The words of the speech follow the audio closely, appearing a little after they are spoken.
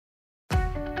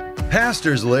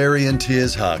Pastors Larry and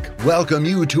Tiz Huck welcome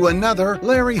you to another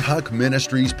Larry Huck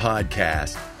Ministries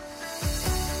podcast.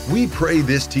 We pray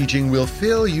this teaching will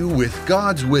fill you with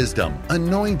God's wisdom,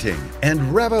 anointing,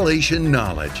 and revelation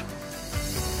knowledge.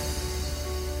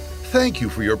 Thank you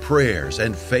for your prayers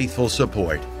and faithful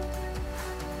support.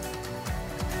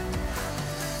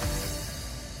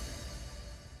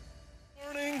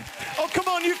 Morning. Oh, come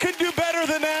on, you can do better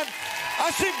than that.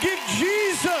 I said, give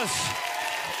Jesus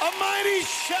a mighty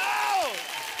shout.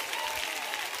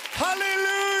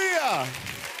 Hallelujah.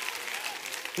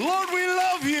 Lord, we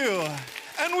love you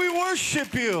and we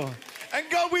worship you. And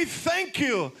God, we thank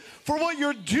you for what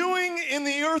you're doing in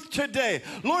the earth today.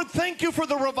 Lord, thank you for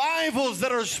the revivals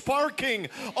that are sparking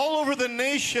all over the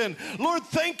nation. Lord,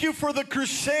 thank you for the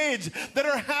crusades that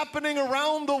are happening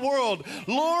around the world.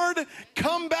 Lord,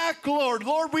 come back, Lord.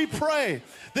 Lord, we pray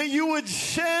that you would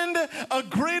send a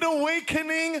great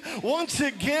awakening once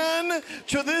again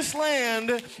to this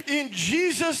land in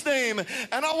Jesus' name.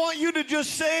 And I want you to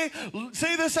just say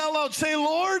this out loud. Say,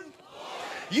 Lord,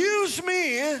 use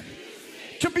me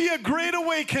to be a great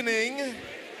awakening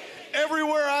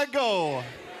everywhere I go.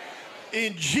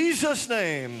 In Jesus'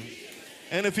 name.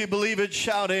 And if you believe it,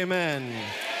 shout amen.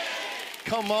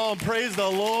 Come on, praise the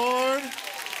Lord.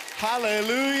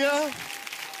 Hallelujah.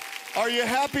 Are you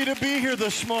happy to be here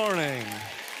this morning?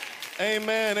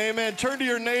 Amen, amen. Turn to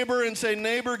your neighbor and say,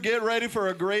 neighbor, get ready for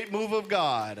a great move of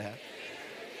God.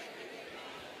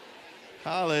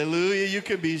 Hallelujah. You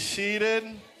can be seated.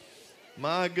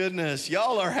 My goodness,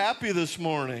 y'all are happy this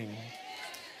morning.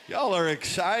 Y'all are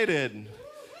excited.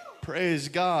 Praise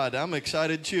God. I'm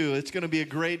excited too. It's going to be a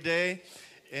great day,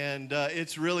 and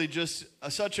it's really just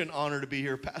such an honor to be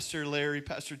here. Pastor Larry,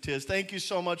 Pastor Tiz, thank you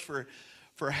so much for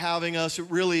having us. It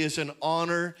really is an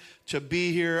honor to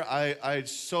be here. I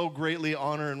so greatly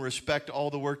honor and respect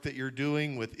all the work that you're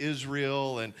doing with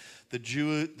Israel and the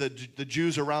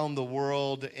Jews around the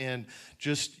world, and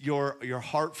just your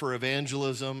heart for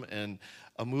evangelism and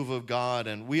a move of God,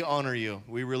 and we honor you.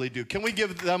 We really do. Can we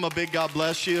give them a big God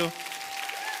bless you?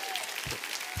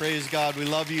 Praise God. We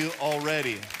love you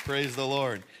already. Praise the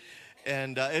Lord.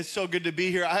 And it's so good to be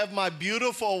here. I have my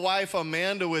beautiful wife,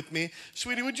 Amanda, with me.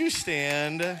 Sweetie, would you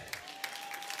stand?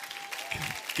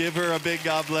 Give her a big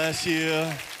God bless you.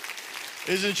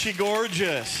 Isn't she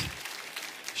gorgeous?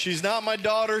 She's not my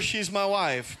daughter, she's my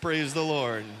wife. Praise the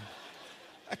Lord.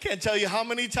 I can't tell you how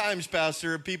many times,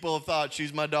 Pastor, people have thought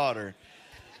she's my daughter.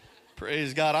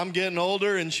 Praise God. I'm getting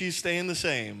older and she's staying the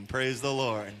same. Praise the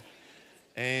Lord.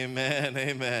 Amen,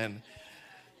 amen.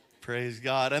 Praise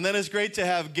God. And then it's great to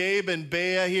have Gabe and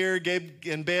Bea here, Gabe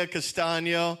and Bea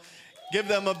Castano. Give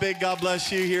them a big God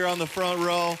bless you here on the front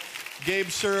row. Gabe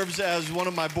serves as one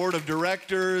of my board of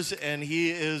directors, and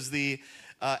he is the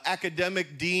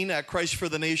academic dean at Christ for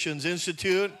the Nations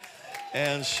Institute.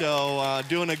 And so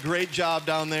doing a great job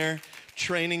down there,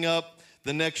 training up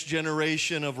the next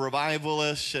generation of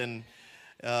revivalists and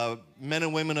men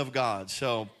and women of God.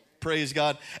 So praise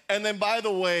God. And then, by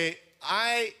the way,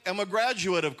 I am a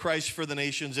graduate of Christ for the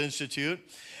Nations Institute.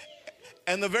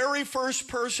 And the very first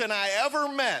person I ever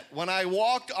met when I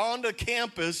walked onto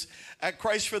campus at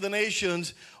Christ for the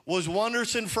Nations was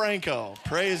Wonderson Franco.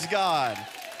 Praise God.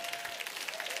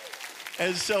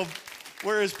 And so,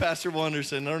 where is Pastor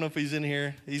Wonderson? I don't know if he's in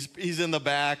here. He's in the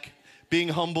back, being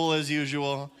humble as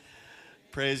usual.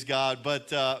 Praise God.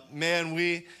 But man,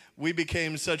 we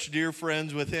became such dear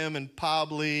friends with him and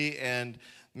Pabli, and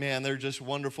man, they're just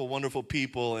wonderful, wonderful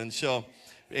people. And so,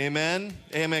 amen,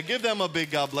 amen. Give them a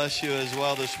big God bless you as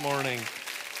well this morning.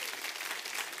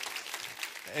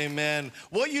 Amen.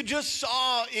 What you just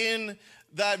saw in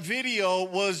that video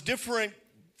was different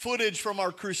footage from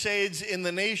our crusades in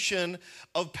the nation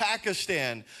of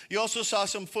Pakistan. You also saw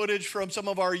some footage from some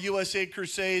of our USA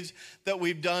crusades that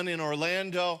we've done in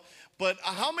Orlando. But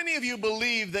how many of you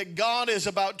believe that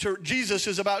Jesus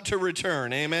is about to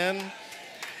return? Amen.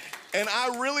 And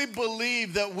I really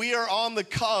believe that we are on the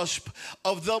cusp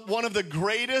of one of the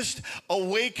greatest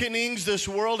awakenings this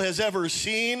world has ever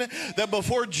seen. That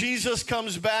before Jesus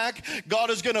comes back, God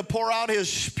is going to pour out his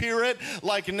Spirit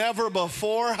like never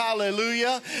before.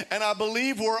 Hallelujah. And I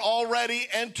believe we're already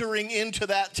entering into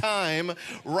that time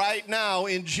right now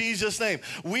in Jesus' name.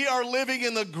 We are living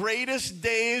in the greatest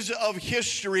days of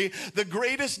history, the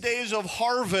greatest days of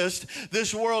harvest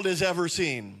this world has ever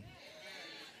seen.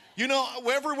 You know,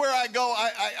 everywhere I go,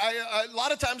 I a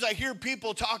lot of times I hear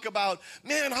people talk about,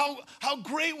 man, how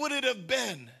great would it have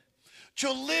been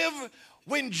to live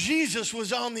when Jesus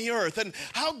was on the earth. And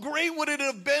how great would it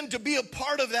have been to be a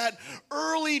part of that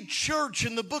early church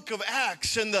in the book of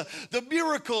Acts, and the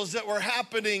miracles that were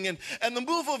happening, and the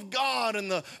move of God,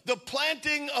 and the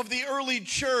planting of the early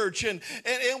church. And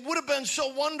it would have been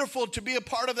so wonderful to be a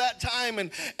part of that time.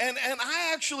 And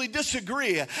I actually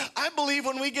disagree. I believe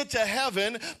when we get to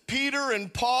heaven, Peter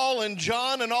and Paul and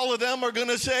John and all of them are going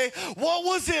to say, what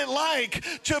was it like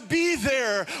to be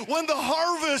there when the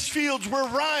harvest fields were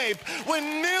ripe,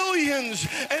 when millions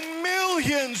and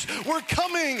millions were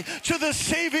coming to the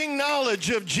saving knowledge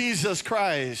of Jesus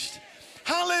Christ?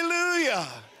 Hallelujah.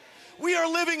 We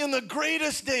are living in the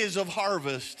greatest days of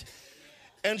harvest.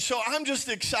 And so I'm just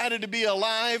excited to be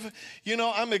alive. You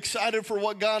know, I'm excited for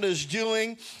what God is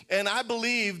doing. And I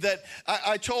believe that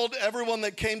I told everyone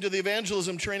that came to the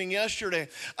evangelism training yesterday,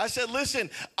 I said, listen,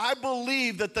 I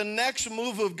believe that the next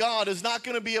move of God is not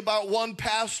going to be about one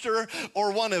pastor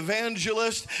or one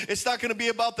evangelist. It's not going to be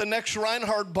about the next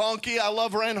Reinhard Bonnke. I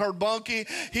love Reinhard Bonnke.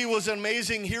 He was an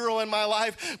amazing hero in my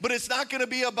life. But it's not going to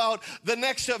be about the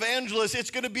next evangelist.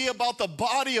 It's going to be about the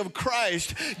body of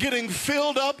Christ getting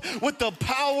filled up with the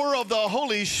power of the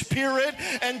Holy Spirit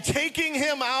and taking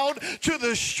him out to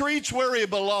the streets where he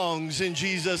belongs in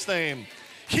Jesus' name.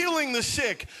 Healing the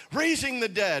sick, raising the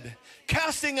dead,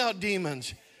 casting out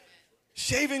demons,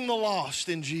 saving the lost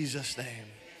in Jesus' name.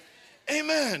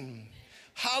 Amen.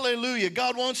 Hallelujah.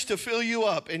 God wants to fill you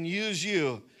up and use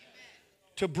you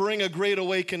to bring a great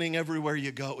awakening everywhere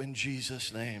you go in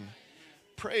Jesus' name.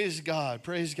 Praise God,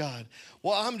 praise God.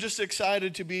 Well, I'm just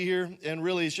excited to be here, and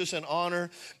really it's just an honor.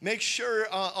 Make sure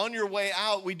on your way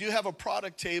out, we do have a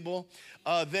product table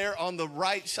there on the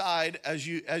right side as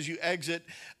you exit.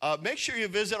 Make sure you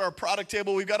visit our product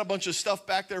table. We've got a bunch of stuff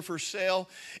back there for sale,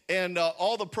 and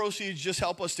all the proceeds just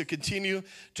help us to continue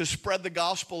to spread the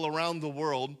gospel around the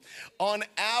world. On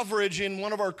average, in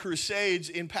one of our crusades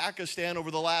in Pakistan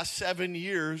over the last 7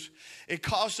 years, it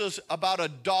cost us about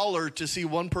 $1 to see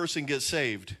one person get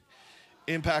saved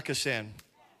in Pakistan.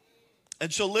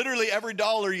 And so literally every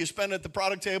dollar you spend at the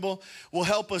product table will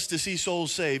help us to see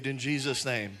souls saved in Jesus'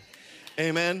 name.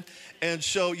 Amen. And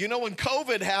so, you know, when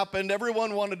COVID happened,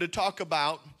 everyone wanted to talk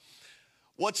about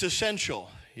what's essential.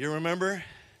 You remember?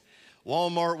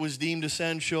 Walmart was deemed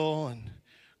essential, and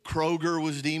Kroger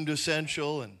was deemed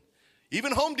essential, and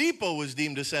even Home Depot was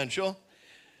deemed essential.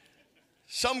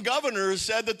 Some governors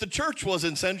said that the church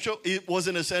wasn't essential. It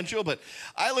wasn't essential, but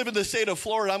I live in the state of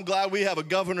Florida. I'm glad we have a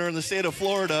governor in the state of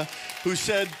Florida who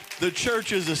said the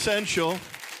church is essential.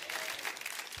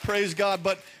 Praise God.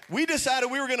 But we decided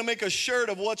we were going to make a shirt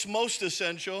of what's most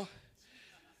essential.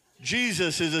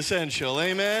 Jesus is essential.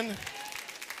 Amen.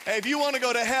 Hey, if you want to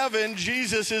go to heaven,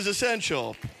 Jesus is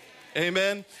essential.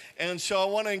 Amen. And so I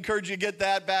want to encourage you to get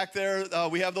that back there.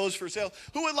 We have those for sale.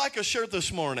 Who would like a shirt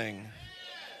this morning?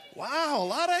 Wow, a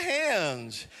lot of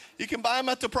hands. You can buy them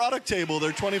at the product table.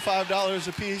 They're $25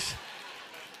 a piece.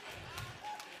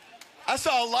 I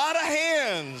saw a lot of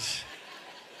hands.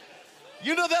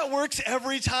 You know that works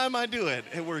every time I do it.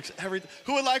 It works every.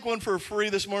 Who would like one for free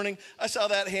this morning? I saw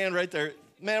that hand right there.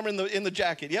 Ma'am in the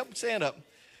jacket. Yep, stand up.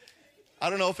 I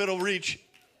don't know if it'll reach.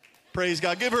 Praise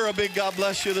God. Give her a big God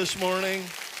bless you this morning.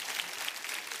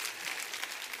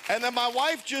 And then my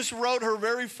wife just wrote her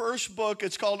very first book.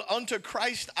 It's called Unto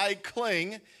Christ I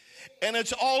Cling. And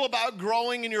it's all about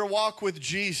growing in your walk with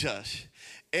Jesus.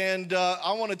 And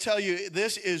I want to tell you,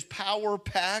 this is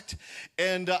power-packed.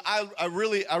 And I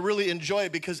really enjoy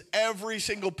it because every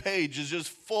single page is just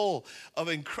full of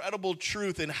incredible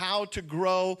truth and how to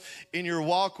grow in your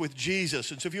walk with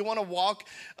Jesus. And so if you want to walk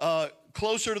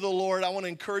closer to the Lord, I want to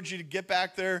encourage you to get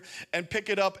back there and pick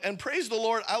it up. And praise the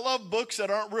Lord, I love books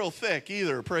that aren't real thick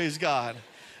either. Praise God.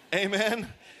 Amen.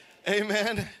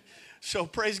 Amen. So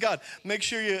praise God. Make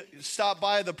sure you stop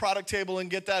by the product table and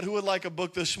get that. Who would like a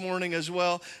book this morning as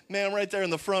well? Ma'am, right there in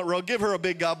the front row. Give her a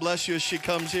big God bless you as she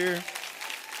comes here.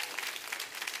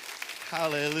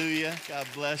 Hallelujah. God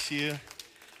bless you.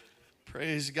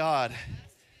 Praise God.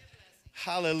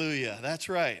 Hallelujah. That's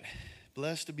right.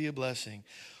 Blessed to be a blessing.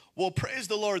 Well, praise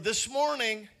the Lord. This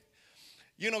morning,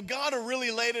 you know, God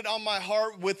really laid it on my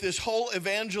heart with this whole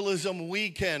evangelism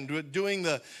weekend, doing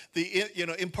the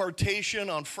impartation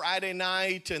on Friday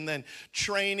night and then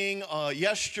training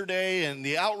yesterday and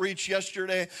the outreach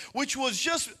yesterday, which was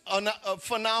just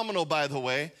phenomenal, by the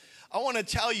way. I want to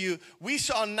tell you, we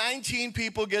saw 19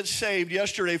 people get saved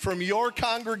yesterday from your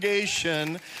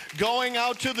congregation going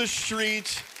out to the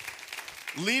streets.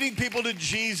 leading people to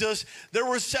Jesus. There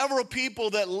were several people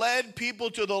that led people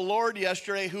to the Lord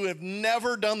yesterday who have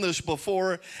never done this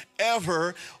before,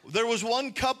 ever. There was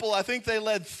one couple, I think they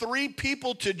led 3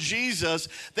 people to Jesus.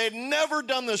 They'd never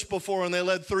done this before, and they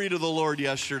led 3 to the Lord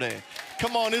yesterday.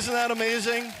 Come on, isn't that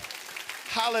amazing?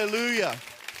 Hallelujah.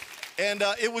 And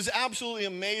it was absolutely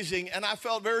amazing. And I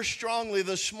felt very strongly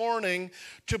this morning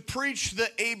to preach the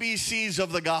ABCs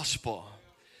of the gospel.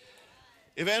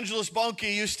 Evangelist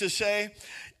Bonnke used to say,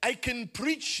 I can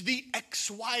preach the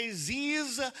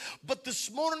XYZs, but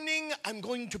this morning I'm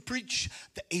going to preach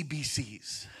the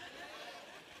ABCs.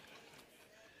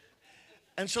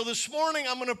 And so this morning,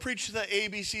 I'm going to preach the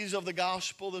ABCs of the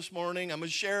gospel this morning. I'm going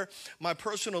to share my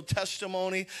personal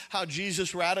testimony, how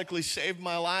Jesus radically saved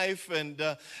my life. And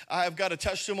I've got a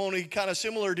testimony kind of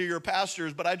similar to your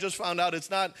pastor's, but I just found out it's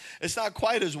not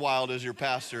quite as wild as your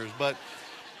pastor's. But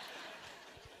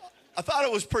I thought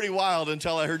it was pretty wild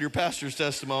until I heard your pastor's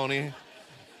testimony.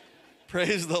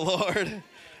 Praise the Lord.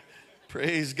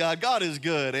 Praise God. God is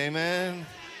good. Amen.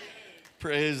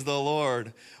 Praise the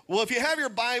Lord. Well, if you have your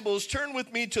Bibles, turn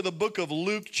with me to the book of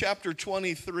Luke, chapter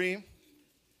 23.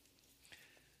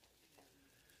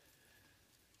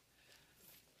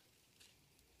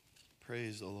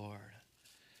 Praise the Lord.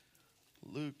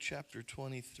 Luke, chapter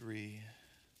 23.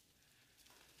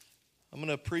 I'm going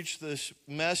to preach this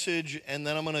message, and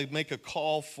then I'm going to make a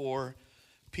call for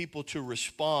people to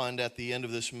respond at the end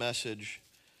of this message.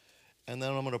 And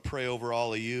then I'm going to pray over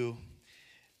all of you.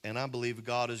 And I believe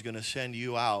God is going to send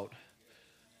you out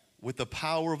with the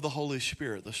power of the Holy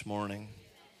Spirit this morning.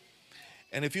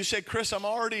 And if you say, Chris, I'm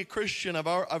already a Christian,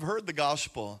 I've heard the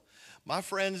gospel. My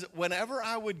friends, whenever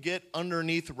I would get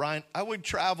underneath Ryan, I would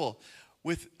travel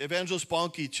with Evangelist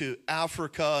Bonnke to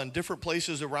Africa and different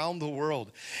places around the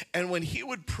world. And when he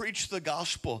would preach the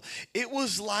gospel, it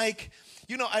was like,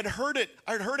 you know, I'd heard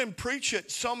him preach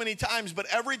it so many times, but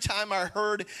every time I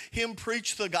heard him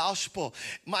preach the gospel,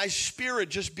 my spirit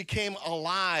just became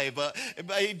alive.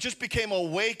 It just became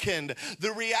awakened.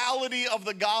 The reality of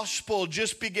the gospel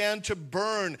just began to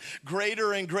burn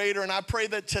greater and greater. And I pray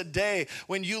that today,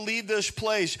 when you leave this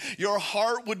place, your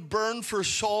heart would burn for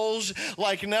souls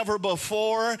like never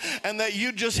before, and that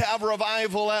you just have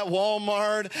revival at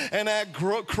Walmart and at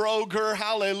Kroger.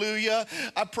 Hallelujah.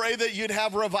 I pray that you'd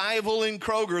have revival in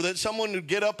Kroger, that someone would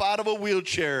get up out of a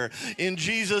wheelchair in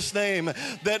Jesus' name,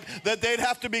 that they'd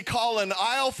have to be calling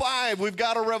aisle 5. We've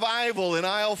got a revival in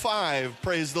aisle 5.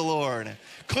 Praise the Lord.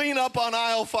 Clean up on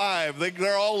aisle 5.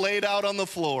 They're all laid out on the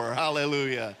floor.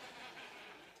 Hallelujah.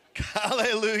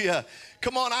 Hallelujah.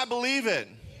 Come on, I believe it.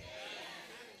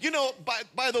 You know,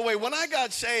 by the way, when I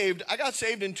got saved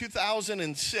in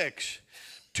 2006.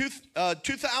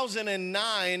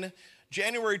 2009,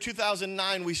 January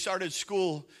 2009, we started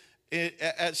school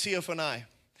at CFNI.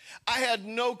 I had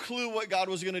no clue what God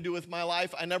was going to do with my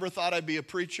life. I never thought I'd be a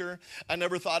preacher. I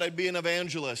never thought I'd be an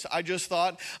evangelist. I just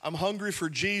thought, I'm hungry for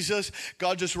Jesus.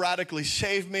 God just radically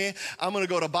saved me. I'm going to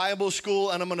go to Bible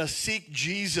school, and I'm going to seek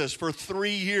Jesus for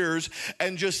 3 years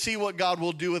and just see what God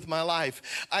will do with my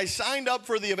life. I signed up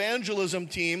for the evangelism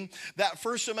team that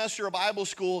first semester of Bible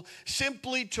school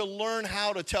simply to learn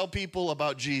how to tell people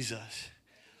about Jesus,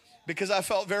 because I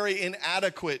felt very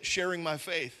inadequate sharing my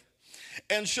faith.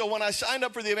 And so when I signed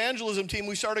up for the evangelism team,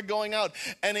 we started going out,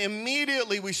 and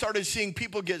immediately we started seeing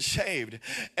people get saved.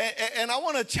 And I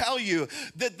want to tell you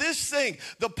that this thing,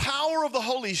 the power of the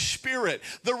Holy Spirit,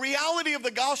 the reality of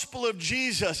the gospel of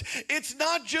Jesus, it's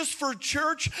not just for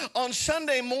church on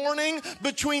Sunday morning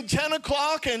between 10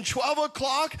 o'clock and 12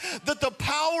 o'clock, that the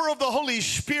power of the Holy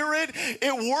Spirit,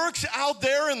 it works out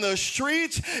there in the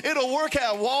streets. It'll work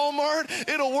at Walmart.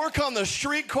 It'll work on the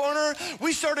street corner.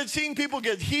 We started seeing people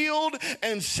get healed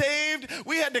and saved.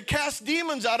 We had to cast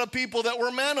demons out of people that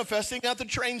were manifesting at the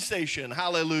train station.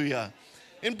 Hallelujah.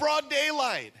 In broad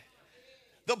daylight.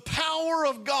 The power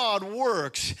of God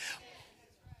works.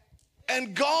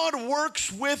 And God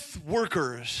works with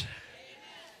workers.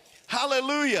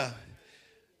 Hallelujah.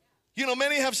 You know,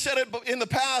 many have said it in the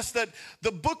past that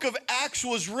the book of Acts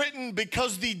was written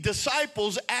because the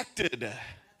disciples acted.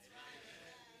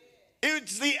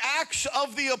 It's the Acts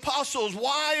of the Apostles.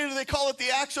 Why do they call it the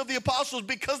Acts of the Apostles?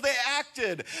 Because they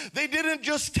acted. They didn't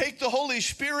just take the Holy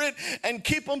Spirit and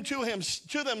keep them to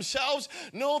themselves.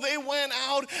 No, they went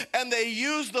out and they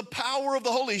used the power of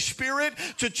the Holy Spirit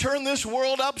to turn this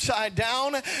world upside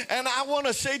down. And I want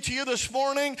to say to you this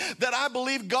morning that I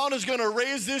believe God is going to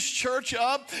raise this church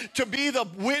up to be the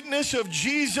witness of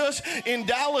Jesus in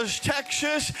Dallas,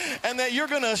 Texas, and that you're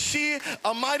going to see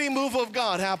a mighty move of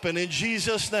God happen in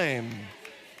Jesus' name.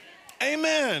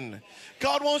 Amen.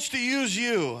 God wants to use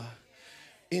you.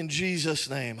 in Jesus'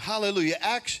 name. Hallelujah.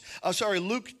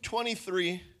 Luke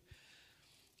 23.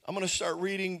 I'm going to start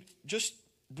reading just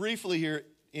briefly here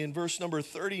in verse number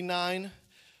 39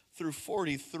 through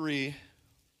 43.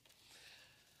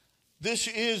 This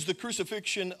is the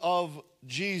crucifixion of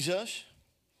Jesus.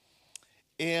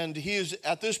 And he is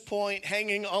at this point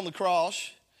hanging on the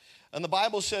cross. And the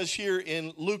Bible says here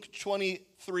in Luke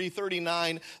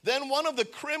 23:39, then one of the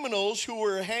criminals who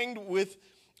were hanged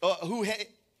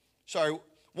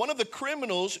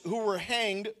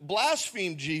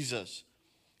blasphemed Jesus,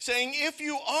 saying, if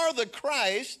you are the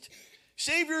Christ,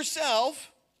 save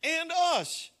yourself and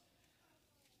us.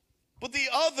 But the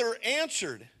other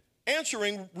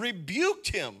answering, rebuked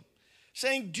him,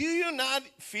 saying, do you not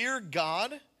fear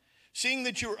God, seeing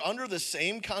that you are under the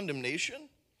same condemnation?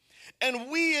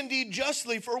 And we indeed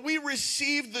justly, for we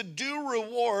receive the due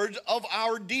reward of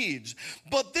our deeds.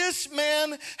 But this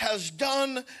man has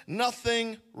done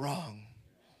nothing wrong.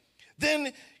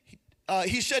 Then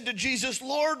he said to Jesus,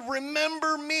 Lord,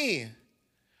 remember me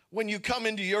when you come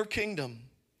into your kingdom.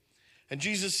 And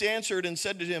Jesus answered and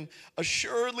said to him,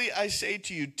 assuredly I say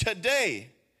to you, today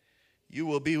you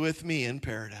will be with me in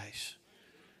paradise.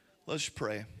 Let's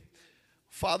pray.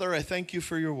 Father, I thank you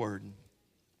for your word.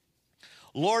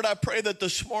 Lord, I pray that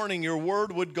this morning your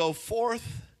word would go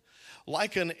forth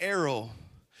like an arrow,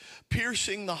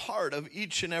 piercing the heart of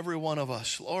each and every one of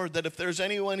us. Lord, that if there's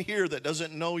anyone here that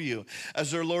doesn't know you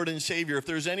as their Lord and Savior, if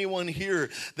there's anyone here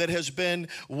that has been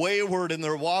wayward in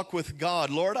their walk with God,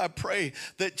 Lord, I pray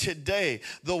that today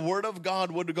the word of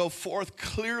God would go forth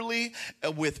clearly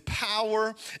and with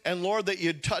power, and Lord, that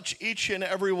you'd touch each and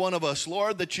every one of us.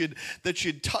 Lord, that you'd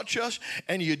touch us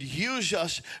and you'd use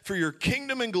us for your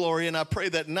kingdom and glory, and I pray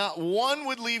that not one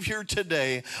would leave here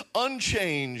today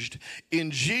unchanged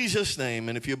in Jesus' name.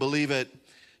 And if you believe it,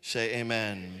 say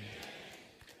amen.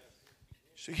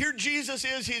 So here Jesus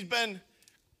is. He's been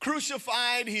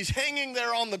crucified. He's hanging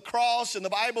there on the cross, and the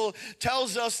Bible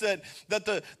tells us that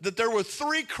there were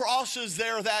 3 crosses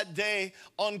there that day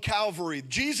on Calvary.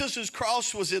 Jesus'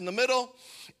 cross was in the middle,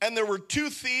 and there were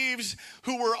 2 thieves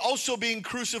who were also being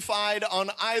crucified on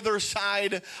either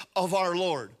side of our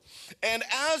Lord. And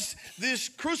as this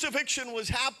crucifixion was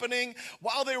happening,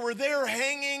 while they were there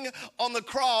hanging on the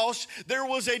cross, there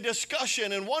was a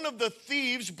discussion. And one of the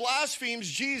thieves blasphemes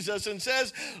Jesus and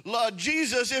says,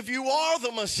 Jesus, if you are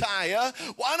the Messiah,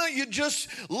 why don't you just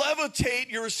levitate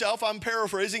yourself, I'm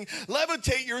paraphrasing,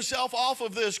 levitate yourself off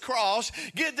of this cross,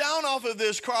 get down off of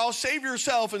this cross, save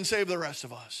yourself and save the rest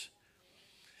of us.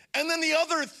 And then the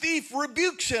other thief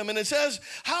rebukes him, and it says,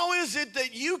 how is it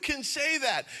that you can say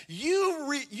that?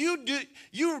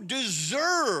 You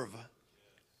deserve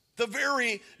the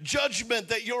very judgment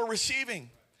that you're receiving.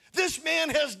 This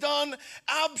man has done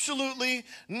absolutely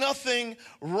nothing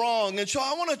wrong. And so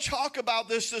I want to talk about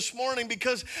this morning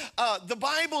because the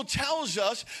Bible tells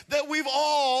us that we've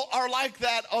all are like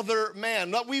that other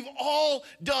man, that we've all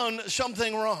done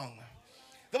something wrong.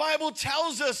 The Bible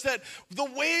tells us that the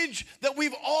wage that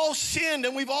we've all sinned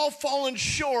and we've all fallen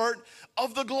short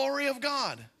of the glory of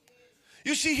God.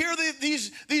 You see, here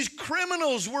these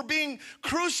criminals were being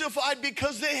crucified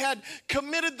because they had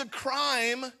committed the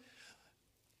crime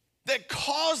that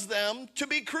caused them to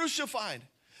be crucified.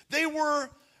 They were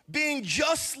being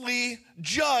justly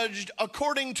judged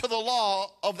according to the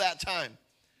law of that time.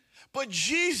 But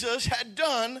Jesus had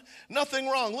done nothing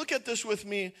wrong. Look at this with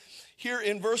me here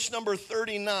in verse number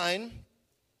 39.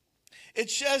 It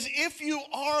says, if you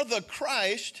are the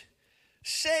Christ,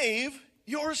 save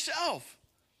yourself.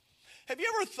 Have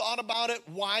you ever thought about it,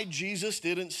 why Jesus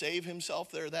didn't save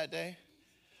himself there that day?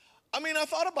 I mean, I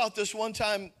thought about this one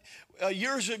time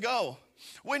years ago.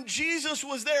 When Jesus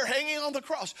was there hanging on the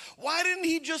cross, why didn't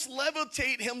he just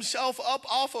levitate himself up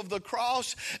off of the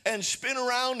cross and spin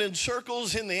around in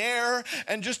circles in the air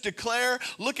and just declare,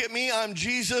 look at me, I'm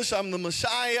Jesus, I'm the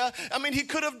Messiah? I mean, he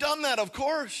could have done that, of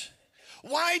course.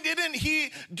 Why didn't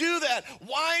he do that?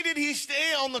 Why did he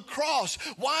stay on the cross?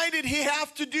 Why did he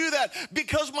have to do that?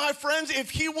 Because, my friends,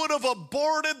 if he would have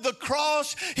aborted the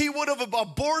cross, he would have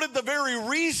aborted the very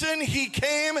reason he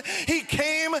came. He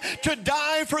came to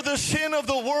die for the sin of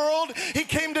the world. He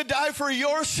came to die for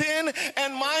your sin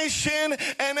and my sin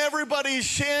and everybody's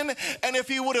sin. And if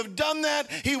he would have done that,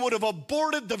 he would have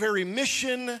aborted the very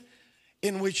mission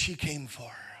in which he came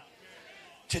for.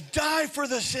 To die for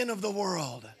the sin of the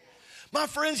world. My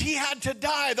friends, he had to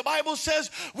die. The Bible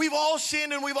says we've all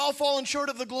sinned and we've all fallen short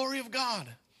of the glory of God.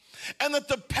 And that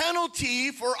the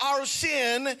penalty for our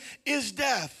sin is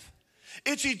death.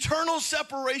 It's eternal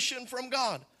separation from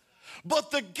God.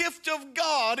 But the gift of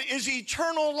God is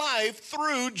eternal life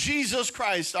through Jesus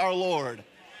Christ our Lord.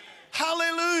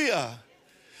 Hallelujah.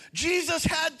 Jesus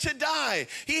had to die.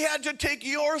 He had to take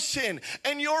your sin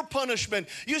and your punishment.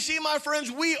 You see, my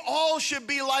friends, we all should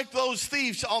be like those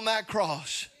thieves on that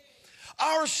cross.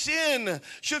 Our sin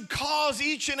should cause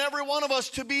each and every one of us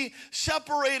to be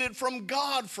separated from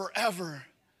God forever.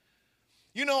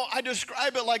 You know, I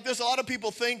describe it like this. A lot of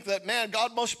people think that, man,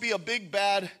 God must be a big,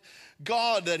 bad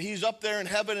God, that he's up there in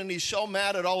heaven and he's so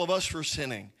mad at all of us for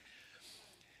sinning.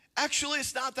 Actually,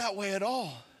 it's not that way at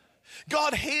all.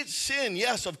 God hates sin,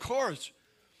 yes, of course.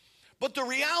 But the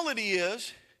reality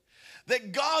is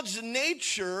that God's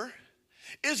nature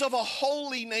is of a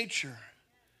holy nature.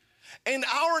 And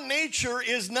our nature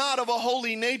is not of a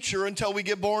holy nature until we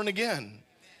get born again.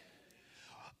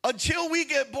 Until we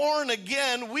get born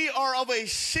again, we are of a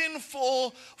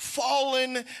sinful,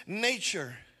 fallen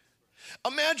nature.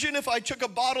 Imagine if I took a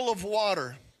bottle of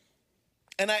water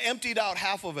and I emptied out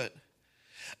half of it,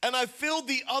 and I filled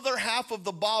the other half of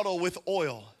the bottle with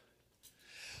oil.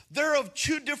 They're of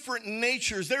two different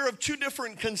natures. They're of two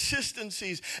different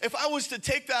consistencies. If I was to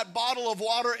take that bottle of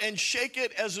water and shake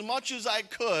it as much as I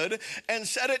could and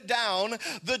set it down,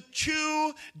 the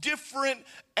two different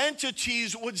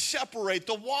entities would separate.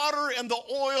 The water and the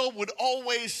oil would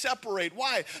always separate.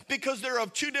 Why? Because they're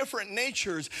of two different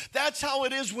natures. That's how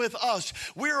it is with us.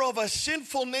 We're of a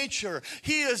sinful nature.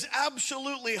 He is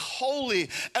absolutely holy,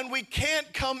 and we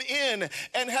can't come in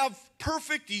and have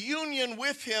perfect union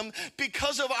with him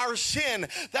because of our sin.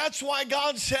 That's why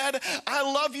God said, I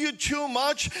love you too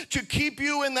much to keep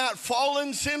you in that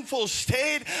fallen, sinful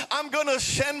state. I'm going to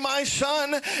send my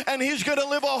son, and he's going to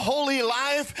live a holy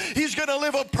life. He's going to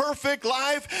live a perfect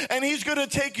life, and he's going to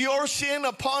take your sin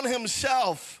upon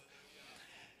himself.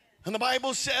 And the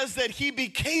Bible says that he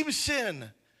became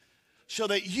sin so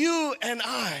that you and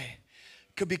I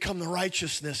could become the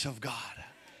righteousness of God.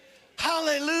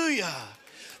 Hallelujah.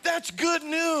 That's good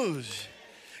news.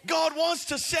 God wants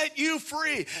to set you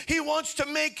free. He wants to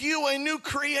make you a new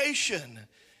creation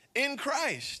in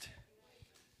Christ.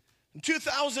 In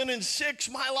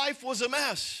 2006, my life was a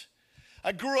mess.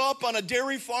 I grew up on a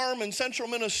dairy farm in central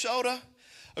Minnesota,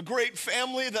 a great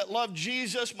family that loved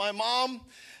Jesus. My mom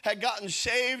had gotten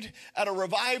saved at a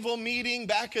revival meeting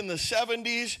back in the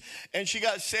 70s, and she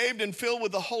got saved and filled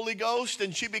with the Holy Ghost,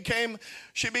 and she became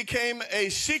a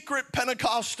secret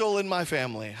Pentecostal in my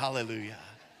family. Hallelujah.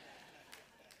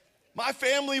 My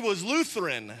family was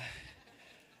Lutheran.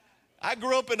 I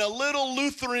grew up in a little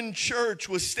Lutheran church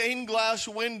with stained glass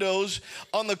windows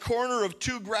on the corner of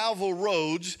two gravel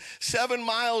roads, 7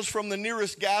 miles from the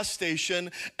nearest gas station,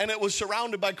 and it was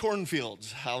surrounded by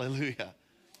cornfields. Hallelujah.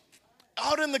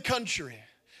 Out in the country.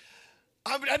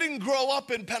 I didn't grow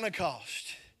up in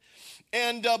Pentecost.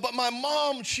 But my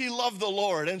mom, she loved the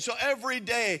Lord. And so every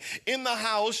day in the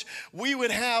house, we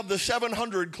would have the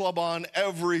 700 Club on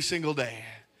every single day.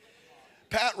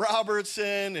 Pat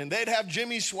Robertson, and they'd have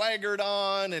Jimmy Swaggart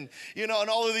on, and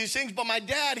all of these things. But my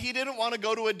dad, he didn't want to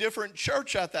go to a different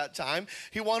church at that time.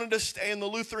 He wanted to stay in the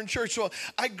Lutheran church. So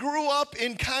I grew up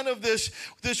in kind of this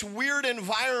weird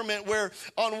environment where,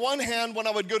 on one hand, when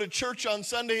I would go to church on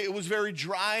Sunday, it was very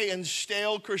dry and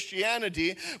stale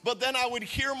Christianity. But then I would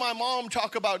hear my mom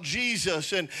talk about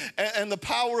Jesus and the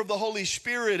power of the Holy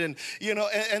Spirit and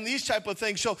these type of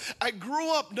things. So I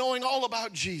grew up knowing all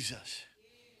about Jesus.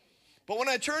 But when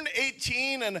I turned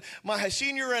 18 and my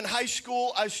senior year in high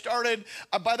school,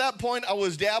 by that point, I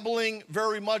was dabbling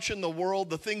very much in the world,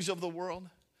 the things of the world.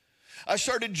 I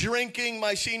started drinking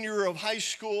my senior year of high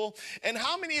school. And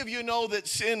how many of you know that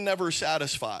sin never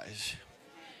satisfies?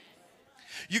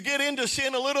 You get into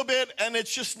sin a little bit and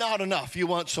it's just not enough. You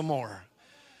want some more.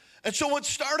 And so what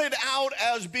started out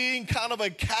as being kind of a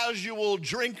casual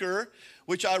drinker,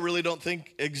 which I really don't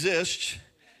think exists,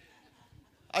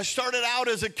 I started out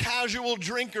as a casual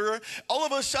drinker. All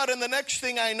of a sudden, the next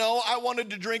thing I know, I wanted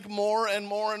to drink more and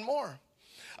more and more.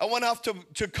 I went off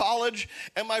to college,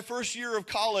 and my first year of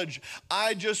college,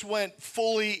 I just went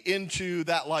fully into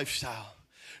that lifestyle.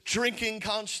 Drinking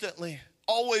constantly,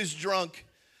 always drunk,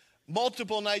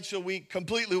 multiple nights a week,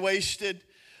 completely wasted.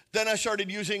 Then I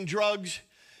started using drugs.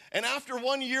 And after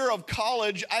 1 year of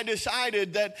college, I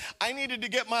decided that I needed to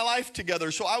get my life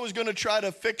together. So I was going to try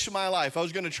to fix my life. I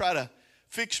was going to try to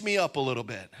fix me up a little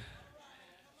bit.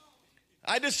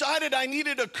 I decided I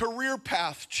needed a career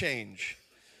path change.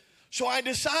 So I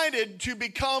decided to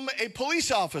become a police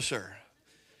officer.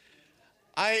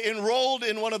 I enrolled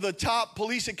in one of the top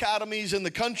police academies in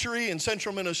the country in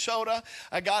central Minnesota.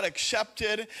 I got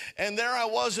accepted, and there I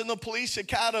was in the police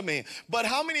academy. But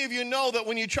how many of you know that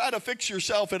when you try to fix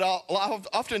yourself,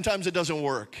 oftentimes it doesn't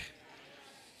work?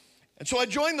 And so I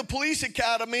joined the police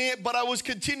academy, but I was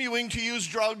continuing to use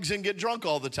drugs and get drunk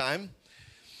all the time.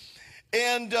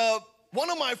 And one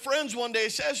of my friends one day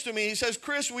says to me, he says,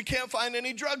 Chris, we can't find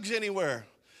any drugs anywhere.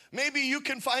 Maybe you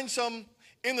can find some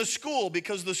in the school,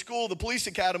 because the police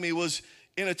academy was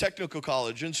in a technical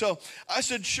college. And so I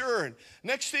said, sure. And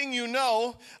next thing you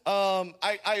know,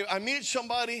 I meet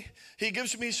somebody, he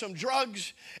gives me some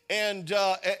drugs, and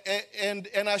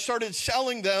I started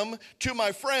selling them to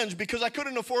my friends because I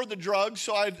couldn't afford the drugs.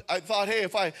 So I thought, hey,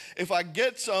 if I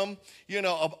get some,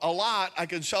 a lot, I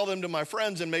could sell them to my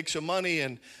friends and make some money,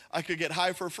 and I could get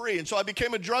high for free. And so I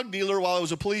became a drug dealer while I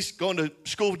was going to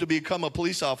school to become a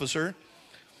police officer.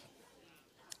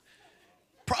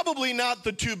 Probably not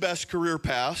the two best career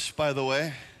paths, by the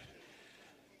way.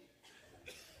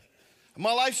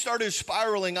 My life started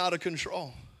spiraling out of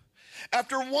control.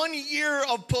 After 1 year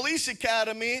of police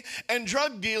academy and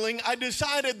drug dealing, I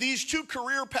decided these two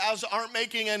career paths aren't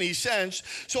making any sense,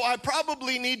 so I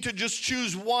probably need to just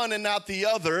choose one and not the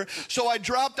other. So I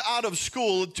dropped out of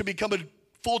school to become a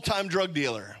full-time drug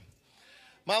dealer.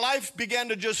 My life began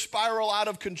to just spiral out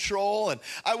of control, and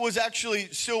I was actually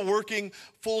still working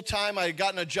full-time. I had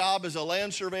gotten a job as a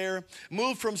land surveyor,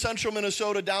 moved from central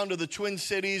Minnesota down to the Twin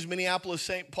Cities, Minneapolis,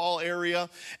 St. Paul area,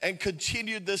 and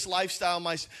continued this lifestyle.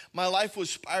 My life was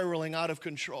spiraling out of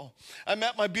control. I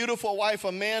met my beautiful wife,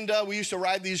 Amanda. We used to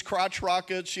ride these crotch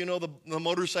rockets, the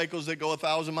motorcycles that go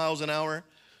 1,000 miles an hour.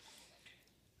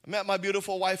 I met my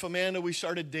beautiful wife, Amanda. We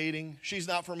started dating. She's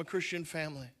not from a Christian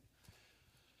family.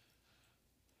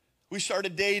 We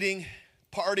started dating,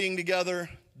 partying together,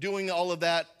 doing all of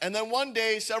that. And then one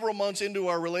day, several months into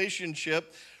our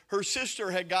relationship, her sister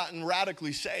had gotten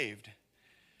radically saved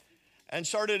and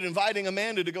started inviting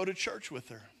Amanda to go to church with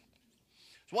her.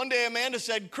 One day, Amanda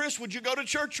said, Chris, would you go to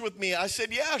church with me? I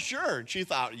said, yeah, sure. And she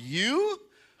thought, you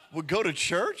would go to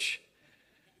church?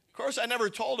 Of course, I never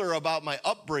told her about my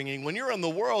upbringing. When you're in the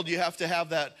world, you have to have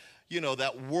that,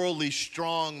 that worldly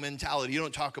strong mentality. You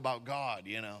don't talk about God,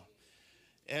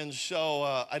 And so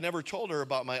I never told her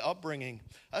about my upbringing.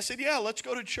 I said, yeah, let's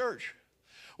go to church.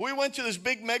 We went to this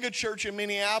big mega church in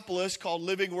Minneapolis called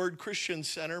Living Word Christian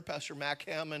Center, Pastor Mac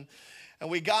Hammond. And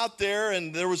we got there,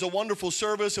 and there was a wonderful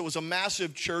service. It was a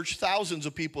massive church, thousands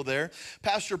of people there.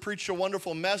 Pastor preached a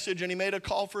wonderful message, and he made a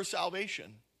call for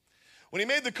salvation. When he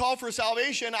made the call for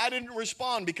salvation, I didn't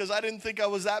respond because I didn't think I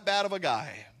was that bad of a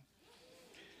guy.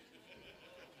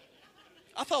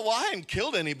 I thought, well, I hadn't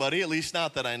killed anybody, at least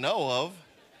not that I know of.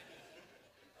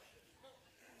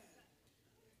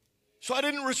 So I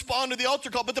didn't respond to the altar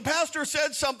call, but the pastor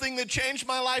said something that changed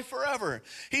my life forever.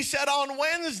 He said, on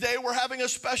Wednesday, we're having a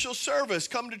special service.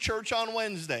 Come to church on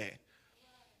Wednesday.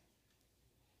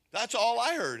 That's all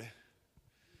I heard.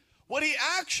 What he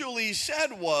actually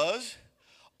said was,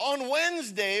 on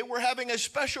Wednesday, we're having a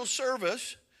special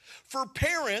service for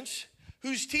parents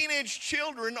whose teenage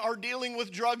children are dealing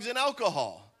with drugs and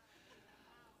alcohol.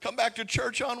 Come back to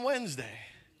church on Wednesday.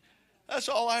 That's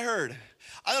all I heard.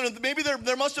 I don't know, maybe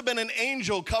there must have been an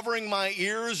angel covering my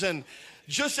ears, and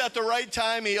just at the right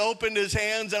time, he opened his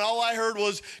hands, and all I heard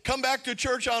was, come back to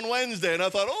church on Wednesday. And I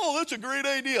thought, oh, that's a great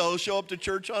idea. I'll show up to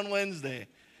church on Wednesday.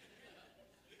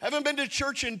 Haven't been to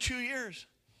church in 2 years.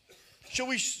 So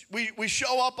we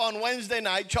show up on Wednesday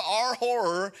night. To our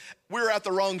horror, we were at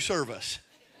the wrong service.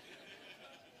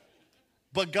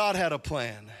 But God had a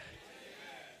plan.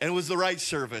 And it was the right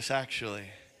service, actually.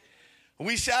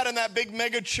 We sat in that big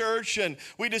mega church, and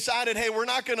we decided, hey, we're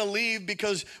not going to leave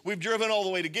because we've driven all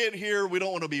the way to get here. We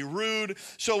don't want to be rude.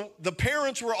 So the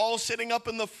parents were all sitting up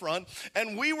in the front,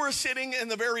 and we were sitting in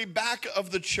the very back of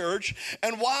the church.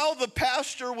 And while the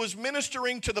pastor was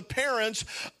ministering to the parents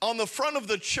on the front of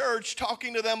the church,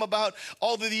 talking to them about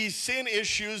all of these sin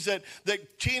issues that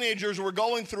teenagers were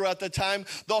going through at the time,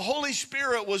 the Holy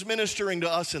Spirit was ministering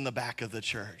to us in the back of the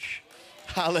church.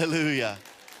 Hallelujah.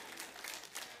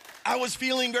 I was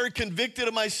feeling very convicted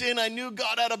of my sin. I knew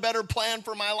God had a better plan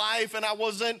for my life, and I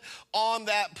wasn't on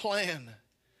that plan.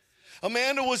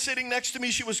 Amanda was sitting next to me.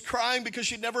 She was crying because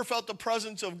she'd never felt the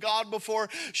presence of God before.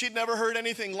 She'd never heard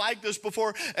anything like this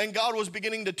before, and God was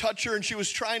beginning to touch her, and she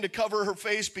was trying to cover her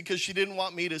face because she didn't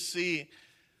want me to see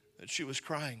that she was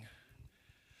crying.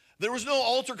 There was no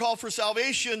altar call for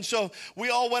salvation, so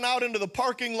we all went out into the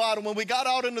parking lot, and when we got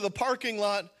out into the parking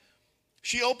lot,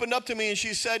 she opened up to me and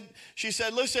she said,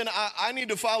 listen, I need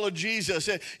to follow Jesus.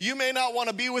 You may not want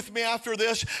to be with me after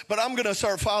this, but I'm going to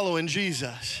start following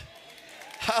Jesus.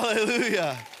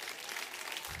 Hallelujah.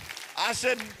 I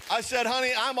said,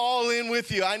 honey, I'm all in with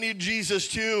you. I need Jesus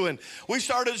too. And we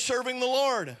started serving the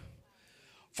Lord.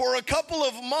 For a couple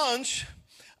of months,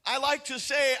 I like to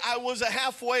say I was a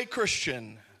halfway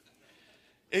Christian,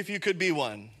 if you could be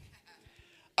one.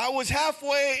 I was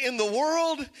halfway in the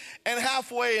world and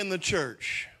halfway in the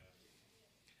church.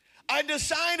 I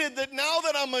decided that now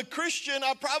that I'm a Christian,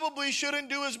 I probably shouldn't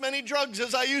do as many drugs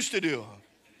as I used to do.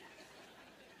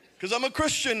 Because I'm a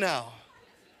Christian now.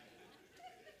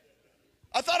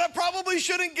 I thought I probably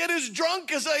shouldn't get as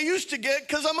drunk as I used to get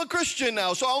because I'm a Christian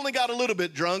now. So I only got a little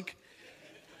bit drunk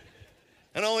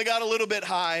and only got a little bit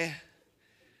high.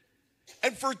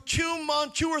 And for 2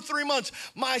 or 3 months,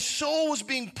 my soul was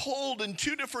being pulled in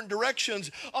two different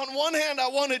directions. On one hand, I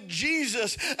wanted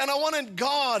Jesus, and I wanted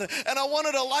God, and I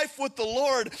wanted a life with the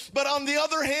Lord. But on the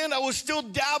other hand, I was still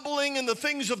dabbling in the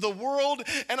things of the world,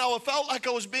 and I felt like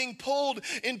I was being pulled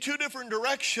in two different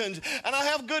directions. And I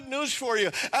have good news for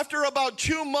you. After about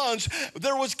 2 months,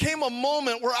 came a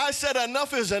moment where I said,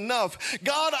 enough is enough.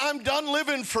 God, I'm done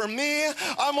living for me.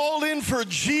 I'm all in for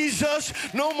Jesus.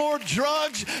 No more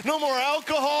drugs, no more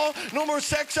alcohol, no more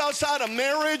sex outside of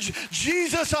marriage.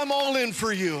 Jesus, I'm all in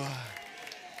for you.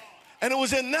 And it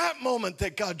was in that moment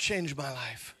that God changed my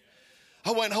life.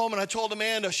 I went home and I told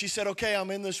Amanda. She said, okay, I'm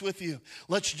in this with you.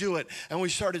 Let's do it. And we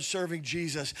started serving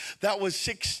Jesus. That was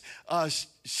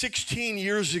 16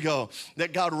 years ago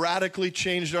that God radically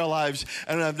changed our lives,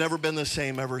 and I've never been the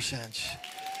same ever since.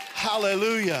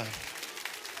 Hallelujah.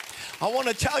 I want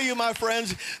to tell you, my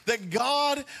friends, that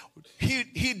God,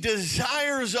 He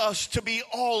desires us to be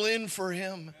all in for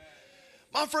Him.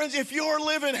 My friends, if you're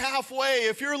living halfway,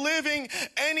 if you're living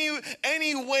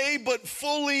any way but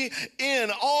fully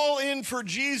in, all in for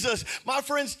Jesus, my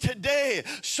friends, today,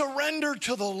 surrender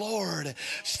to the Lord.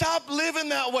 Stop living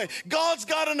that way. God's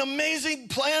got an amazing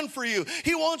plan for you.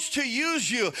 He wants to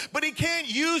use you, but He can't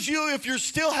use you if you're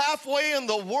still halfway in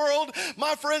the world.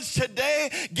 My friends, today,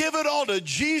 give it all to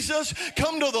Jesus.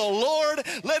 Come to the Lord.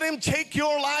 Let Him take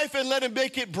your life and let Him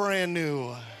make it brand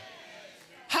new.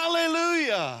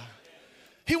 Hallelujah.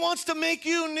 He wants to make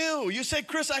you new. You say,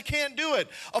 Chris, I can't do it.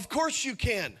 Of course you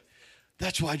can.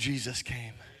 That's why Jesus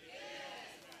came.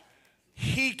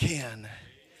 He can.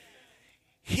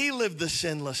 He lived the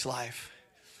sinless life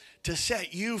to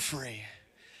set you free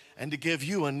and to give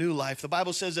you a new life. The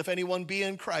Bible says, if anyone be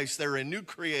in Christ, they're a new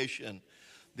creation.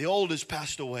 The old has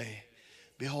passed away.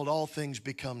 Behold, all things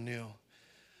become new.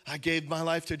 I gave my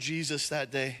life to Jesus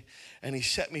that day, and He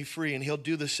set me free, and He'll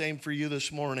do the same for you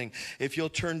this morning. If you'll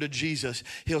turn to Jesus,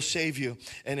 He'll save you,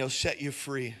 and He'll set you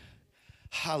free.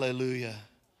 Hallelujah.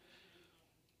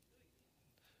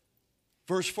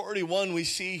 Verse 41, we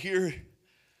see here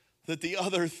that the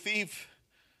other thief,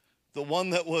 the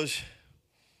one that was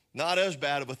not as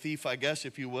bad of a thief, I guess,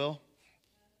 if you will,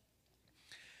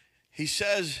 he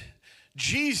says,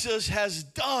 Jesus has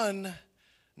done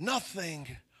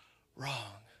nothing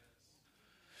wrong.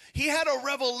 He had a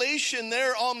revelation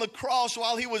there on the cross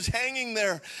while He was hanging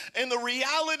there, and the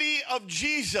reality of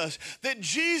Jesus, that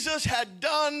Jesus had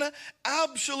done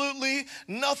absolutely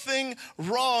nothing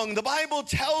wrong. The Bible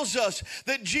tells us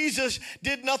that Jesus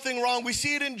did nothing wrong. We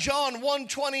see it in John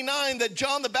 1:29, that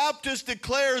John the Baptist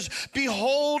declares,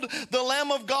 behold the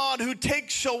Lamb of God who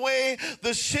takes away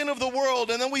the sin of the world.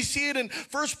 And then we see it in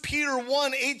 1 Peter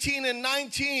 1:18 and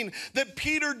 19, that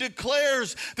Peter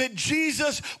declares that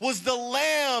Jesus was the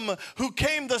Lamb who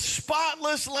came, the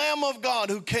spotless Lamb of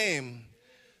God who came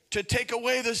to take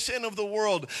away the sin of the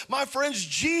world. My friends,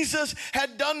 Jesus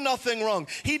had done nothing wrong.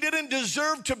 He didn't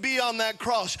deserve to be on that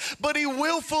cross, but He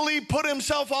willfully put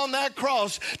Himself on that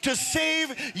cross to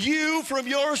save you from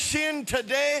your sin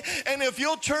today. And if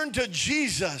you'll turn to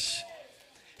Jesus,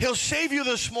 He'll save you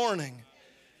this morning.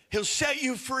 He'll set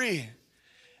you free,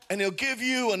 and He'll give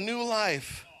you a new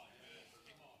life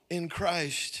in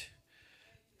Christ.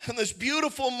 And this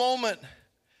beautiful moment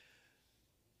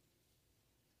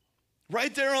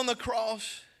right there on the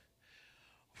cross,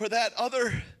 where the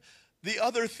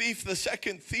other thief, the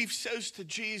second thief, says to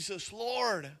Jesus,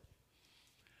 Lord,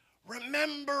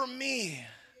 remember me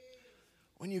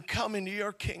when you come into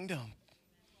your kingdom.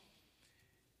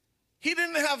 He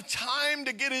didn't have time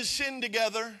to get his sin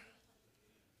together.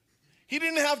 He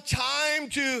didn't have time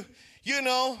to,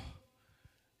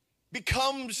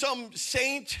 become some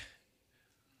saint.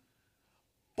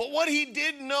 But what he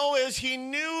did know is he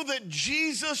knew that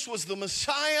Jesus was the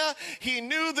Messiah. He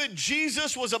knew that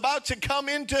Jesus was about to come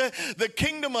into the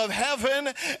kingdom of heaven.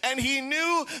 And he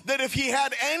knew that if he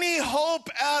had any hope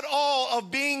at all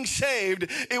of being saved,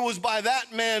 it was by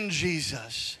that man,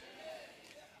 Jesus.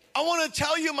 I want to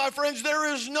tell you, my friends,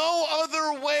 there is no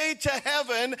other way to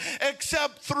heaven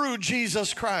except through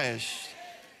Jesus Christ.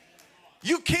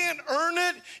 You can't earn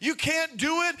it. You can't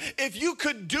do it. If you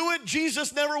could do it,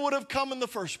 Jesus never would have come in the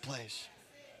first place.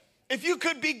 If you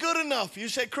could be good enough, you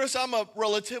say, Chris, I'm a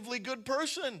relatively good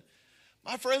person.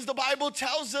 My friends, the Bible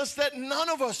tells us that none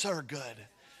of us are good.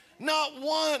 Not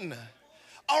one.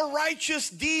 Our righteous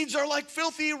deeds are like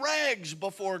filthy rags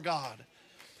before God.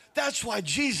 That's why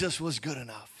Jesus was good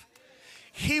enough.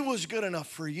 He was good enough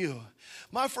for you.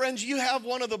 My friends, you have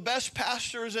one of the best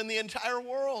pastors in the entire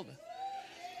world.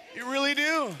 You really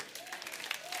do.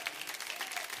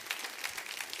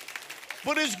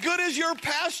 But as good as your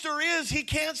pastor is, he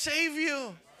can't save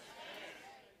you.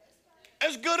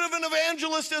 As good of an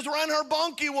evangelist as Reinhard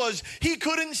Bonnke was, he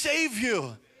couldn't save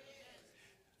you.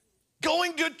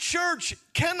 Going to church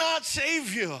cannot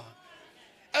save you.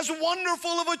 As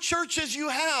wonderful of a church as you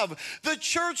have, the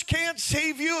church can't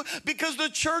save you because the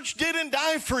church didn't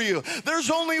die for you.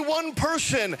 There's only one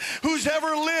person who's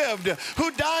ever lived who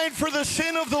died for the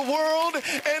sin of the world,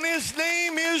 and his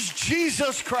name is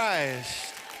Jesus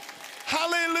Christ.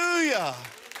 Hallelujah.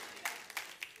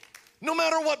 No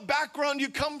matter what background you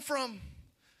come from,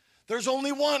 there's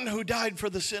only one who died for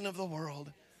the sin of the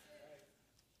world,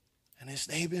 and his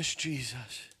name is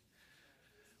Jesus.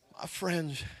 My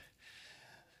friends,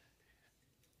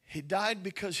 he died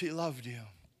because he loved you.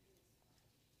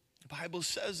 The Bible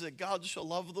says that God so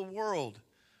loved the world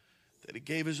that he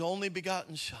gave his only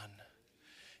begotten Son.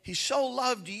 He so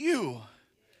loved you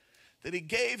that he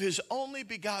gave his only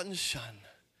begotten Son,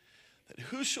 that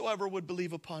whosoever would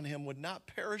believe upon him would not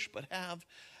perish but have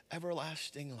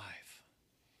everlasting life.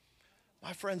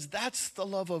 My friends, that's the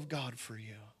love of God for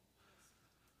you.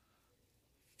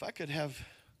 If I could have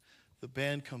the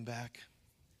band come back.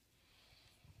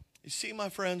 You see, my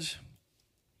friends,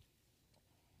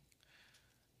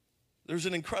 there's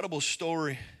an incredible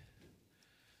story.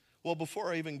 Well,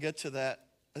 before I even get to that,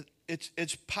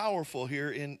 it's powerful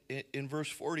here in verse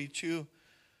 42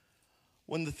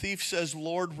 when the thief says,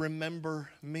 Lord, remember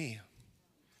me.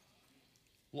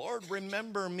 Lord,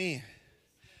 remember me.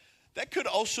 That could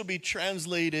also be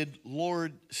translated,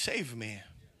 Lord, save me.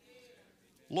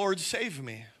 Lord, save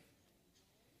me.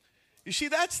 You see,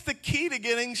 that's the key to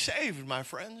getting saved, my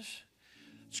friends.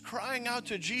 It's crying out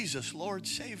to Jesus, Lord,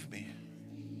 save me.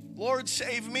 Lord,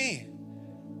 save me.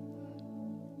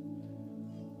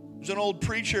 There's an old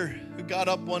preacher who got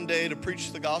up one day to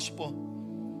preach the gospel.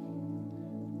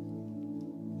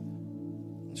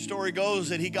 The story goes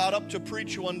that he got up to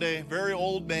preach one day, very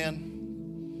old man.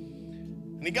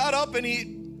 And he got up and he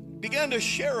began to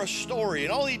share a story.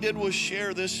 And all he did was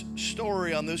share this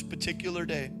story on this particular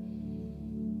day.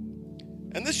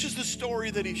 And this is the story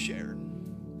that he shared.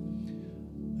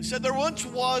 He said there once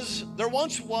was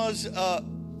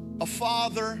a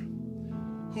father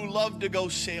who loved to go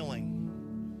sailing.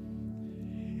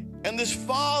 And this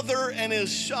father and his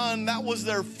son, that was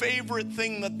their favorite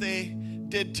thing that they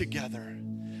did together.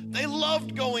 They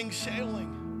loved going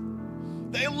sailing.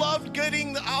 They loved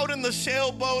getting out in the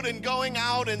sailboat and going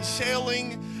out and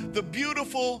sailing the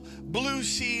beautiful blue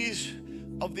seas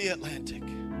of the Atlantic.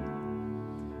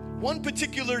 One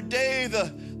particular day,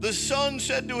 the son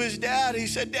said to his dad, he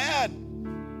said, Dad,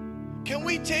 can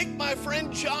we take my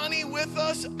friend Johnny with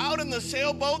us out in the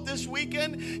sailboat this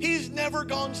weekend? He's never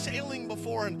gone sailing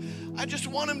before, and I just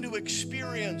want him to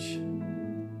experience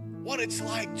what it's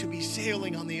like to be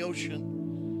sailing on the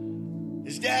ocean.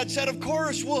 His dad said, of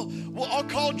course, I'll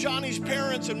call Johnny's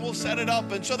parents and we'll set it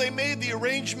up. And so they made the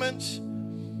arrangements.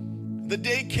 The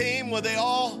day came where they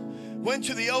all went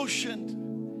to the ocean.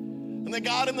 And they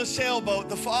got in the sailboat,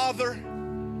 the father,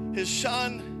 his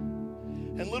son,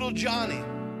 and little Johnny.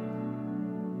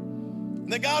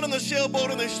 And they got in the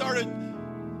sailboat and they started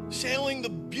sailing the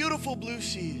beautiful blue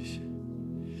seas.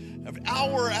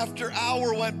 Hour after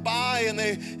hour went by and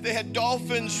they had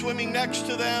dolphins swimming next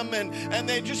to them and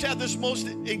they just had this most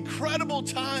incredible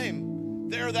time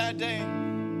there that day.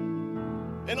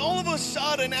 And all of a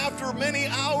sudden, after many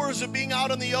hours of being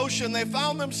out in the ocean, they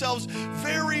found themselves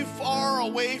very far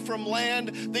away from land.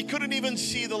 They couldn't even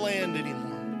see the land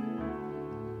anymore.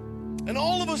 And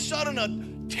all of a sudden,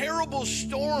 a terrible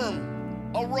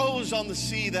storm arose on the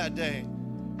sea that day.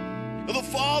 The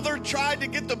father tried to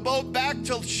get the boat back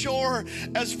to shore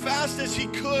as fast as he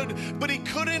could, but he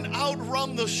couldn't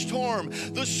outrun the storm.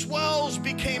 The swells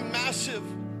became massive.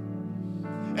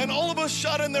 And all of a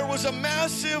sudden, there was a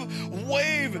massive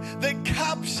wave that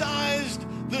capsized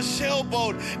the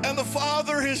sailboat. And the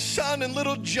father, his son, and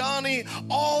little Johnny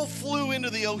all flew into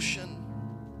the ocean.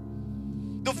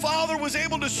 The father was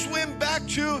able to swim back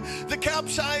to the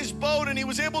capsized boat, and he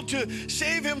was able to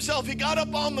save himself. He got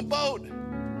up on the boat.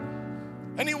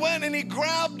 And he went and he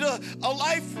grabbed a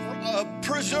life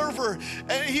preserver.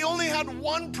 And he only had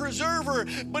one preserver,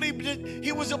 but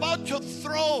he was about to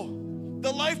throw the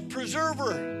life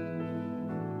preserver.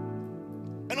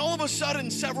 And all of a sudden,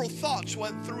 several thoughts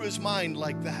went through his mind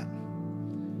like that.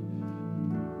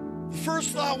 The first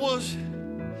thought was,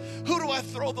 Who do I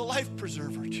throw the life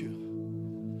preserver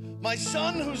to? My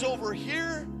son who's over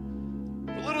here,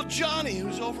 or little Johnny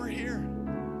who's over here?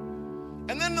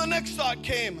 And then the next thought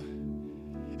came.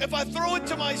 If I throw it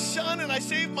to my son and I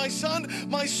save my son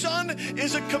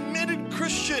is a committed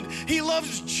Christian. He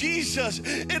loves Jesus.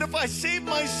 And if I save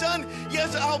my son,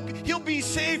 yes, he'll be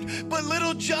saved. But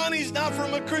little Johnny's not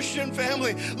from a Christian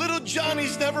family. Little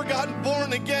Johnny's never gotten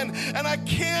born again. And I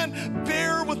can't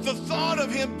bear with the thought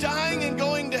of him dying and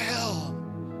going to hell.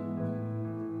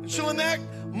 And so in that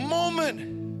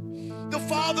moment, the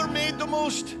father made the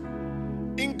most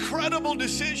incredible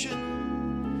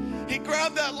decision. He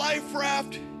grabbed that life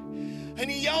raft and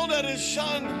he yelled at his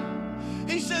son.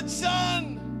 He said,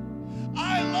 "Son,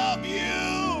 I love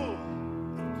you."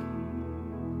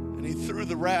 And he threw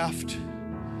the raft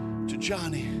to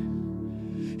Johnny.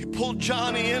 He pulled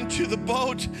Johnny into the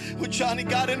boat. When Johnny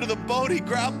got into the boat, he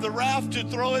grabbed the raft to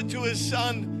throw it to his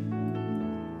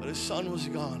son. But his son was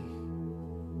gone,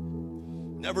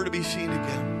 never to be seen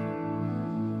again.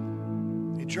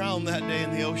 He drowned that day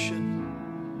in the ocean.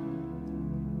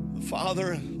 The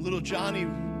father and little Johnny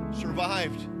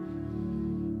survived,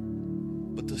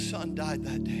 but the son died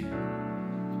that day.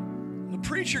 The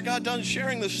preacher got done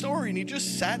sharing the story and he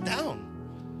just sat down.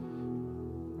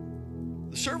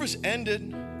 The service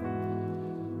ended.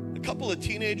 A couple of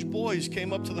teenage boys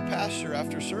came up to the pastor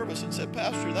after service and said,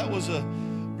 "Pastor, that was a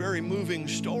very moving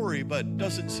story, but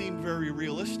doesn't seem very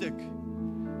realistic."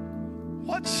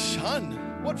 What son,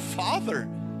 what father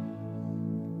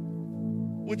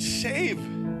would save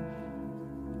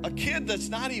a kid that's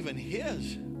not even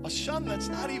his, a son that's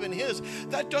not even his?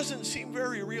 That doesn't seem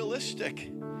very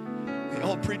realistic. The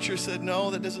old preacher said, "No,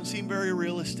 that doesn't seem very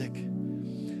realistic.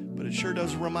 But it sure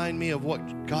does remind me of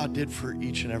what God did for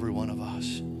each and every one of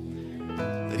us.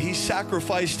 That he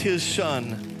sacrificed his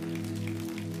son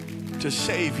to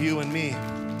save you and me."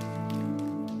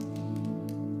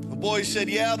 The boy said,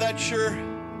 "Yeah, that's true,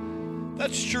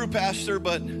 Pastor,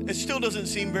 but it still doesn't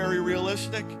seem very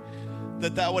realistic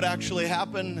that would actually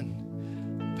happen." And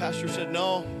the pastor said,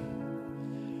 "No,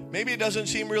 maybe it doesn't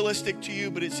seem realistic to you,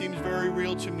 but it seems very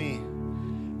real to me.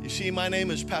 You see, my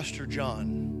name is Pastor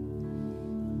John.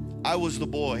 I was the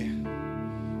boy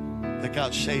that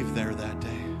got saved there that day.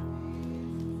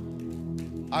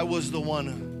 I was the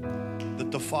one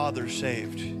that the Father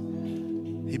saved.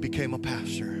 He became a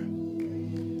pastor."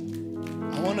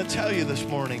 I want to tell you this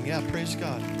morning, yeah, praise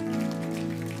God.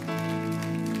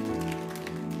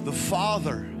 The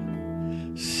Father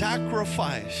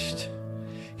sacrificed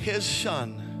his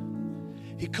son.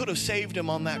 He could have saved him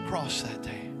on that cross that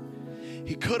day.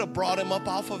 He could have brought him up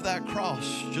off of that cross,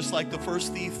 just like the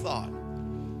first thief thought.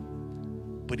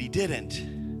 But he didn't.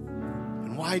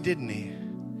 And why didn't he?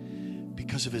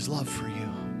 Because of his love for you.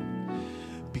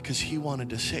 Because he wanted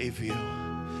to save you.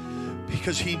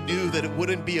 Because he knew that it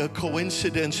wouldn't be a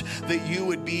coincidence that you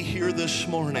would be here this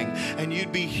morning and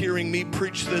you'd be hearing me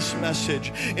preach this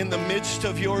message in the midst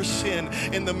of your sin,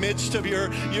 in the midst of your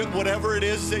whatever it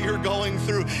is that you're going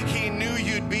through. He knew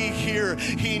you'd be here.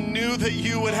 He knew that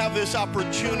you would have this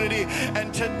opportunity.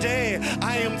 And today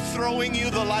I am throwing you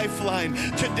the lifeline.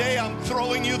 Today I'm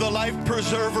throwing you the life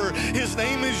preserver. His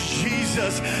name is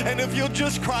Jesus. And if you'll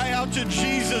just cry out to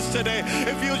Jesus today,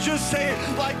 if you'll just say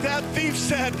it like that thief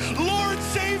said, "Lord,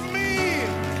 save me,"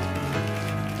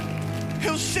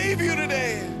 he'll save you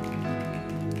today.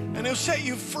 And he'll set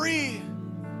you free.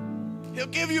 He'll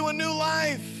give you a new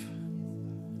life.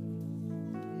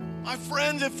 My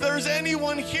friends, if there's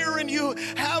anyone here and you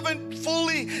haven't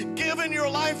fully given your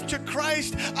life to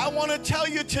Christ, I want to tell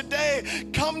you today,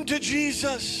 come to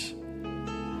Jesus.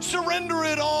 Surrender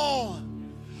it all.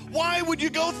 Why would you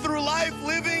go through life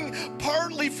living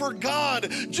partly for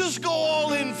God? Just go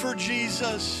all in for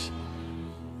Jesus.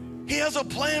 He has a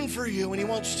plan for you and he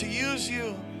wants to use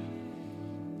you.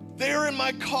 There in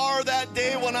my car that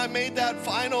day when I made that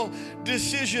final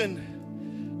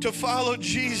decision to follow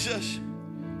Jesus,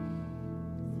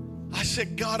 I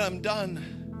said, "God, I'm done.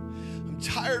 I'm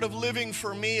tired of living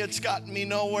for me. It's gotten me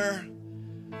nowhere.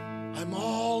 I'm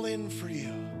all in for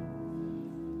you."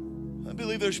 I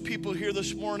believe there's people here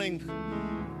this morning,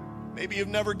 maybe you've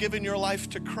never given your life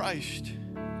to Christ.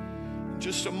 In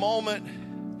just a moment,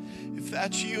 if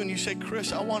that's you and you say,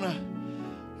 "Chris, I want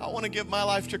to give my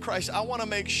life to Christ. I want to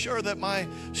make sure that my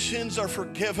sins are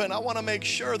forgiven. I want to make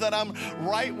sure that I'm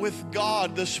right with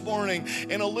God this morning."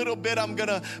 In a little bit, I'm going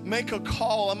to make a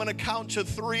call. I'm going to count to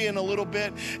 3 in a little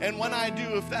bit. And when I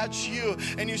do, if that's you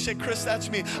and you say, "Chris, that's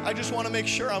me. I just want to make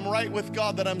sure I'm right with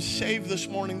God, that I'm saved this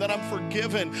morning, that I'm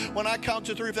forgiven." When I count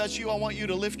to 3, if that's you, I want you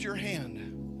to lift your hand.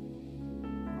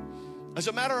 As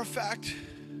a matter of fact,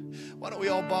 Why don't we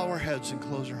all bow our heads and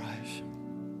close our eyes?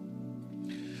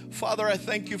 Father, I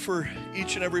thank you for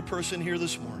each and every person here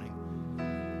this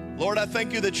morning. Lord, I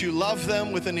thank you that you love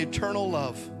them with an eternal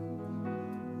love,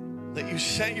 that you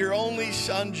sent your only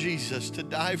Son, Jesus, to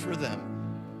die for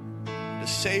them, to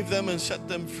save them and set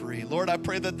them free. Lord, I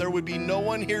pray that there would be no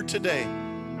one here today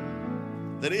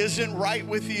that isn't right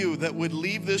with you, that would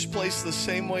leave this place the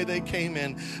same way they came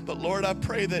in. But Lord, I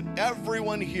pray that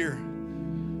everyone here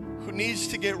who needs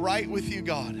to get right with you,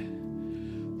 God,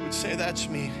 would say, that's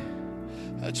me.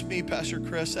 That's me, Pastor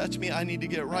Chris. That's me. I need to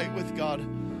get right with God.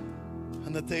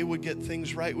 And that they would get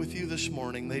things right with you this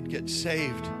morning. They'd get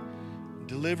saved,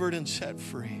 delivered, and set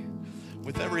free.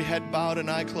 With every head bowed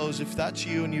and eye closed, if that's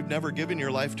you and you've never given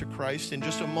your life to Christ, in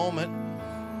just a moment,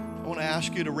 I want to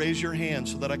ask you to raise your hand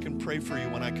so that I can pray for you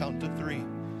when I count to 3.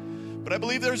 But I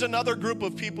believe there's another group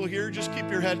of people here. Just keep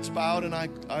your heads bowed and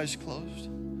eyes closed.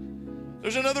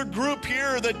 There's another group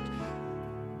here that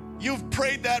you've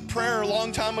prayed that prayer a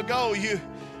long time ago.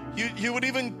 You would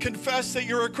even confess that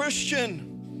you're a Christian.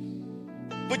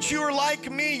 But you're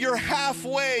like me, you're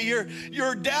halfway.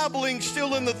 You're dabbling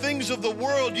still in the things of the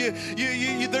world.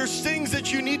 There's things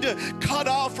that you need to cut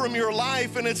off from your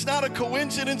life, and it's not a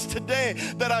coincidence today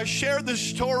that I share this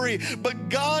story. But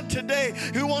God today,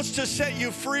 who wants to set you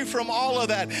free from all of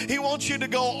that, He wants you to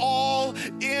go all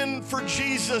in for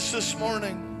Jesus this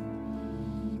morning.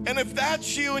 And if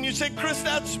that's you and you say, Chris,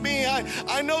 that's me.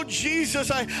 I know Jesus.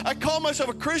 I call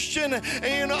myself a Christian.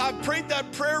 And I prayed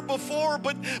that prayer before,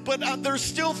 but there's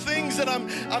still things that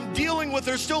I'm dealing with.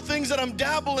 There's still things that I'm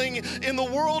dabbling in the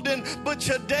world in. But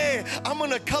today, I'm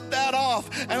going to cut that off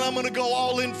and I'm going to go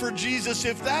all in for Jesus.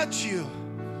 If that's you,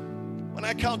 when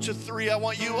I count to 3, I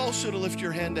want you also to lift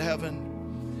your hand to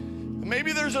heaven.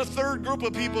 Maybe there's a third group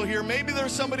of people here. Maybe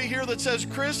there's somebody here that says,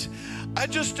 Chris, I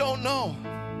just don't know.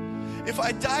 If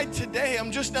I died today,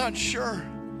 I'm just not sure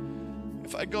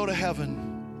if I'd go to heaven.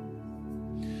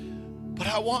 But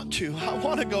I want to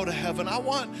go to heaven. I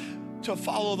want to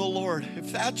follow the Lord.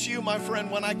 If that's you, my friend,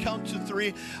 when I count to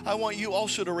 3, I want you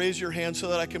also to raise your hand so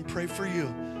that I can pray for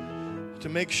you, to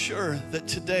make sure that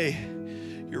today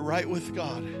you're right with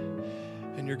God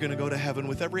and you're going to go to heaven.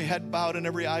 With every head bowed and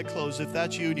every eye closed, if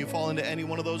that's you and you fall into any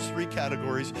one of those 3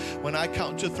 categories, when I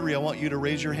count to 3, I want you to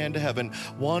raise your hand to heaven.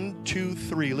 1, 2,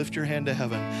 3. Lift your hand to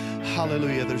heaven.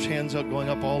 Hallelujah. There's hands up going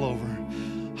up all over.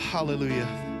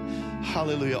 Hallelujah.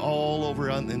 Hallelujah. All over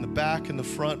in the back and the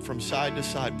front, from side to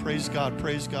side. Praise God,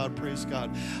 praise God, praise God.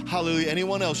 Hallelujah.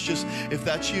 Anyone else, just if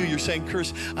that's you, you're saying,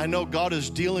 Chris, I know God is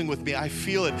dealing with me. I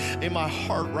feel it in my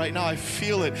heart right now. I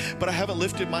feel it, but I haven't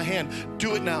lifted my hand.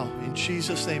 Do it now in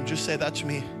Jesus' name. Just say, that's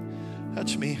me.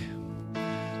 That's me.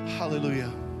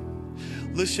 Hallelujah.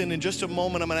 Listen, in just a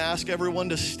moment, I'm going to ask everyone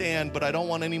to stand, but I don't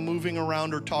want any moving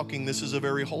around or talking. This is a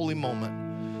very holy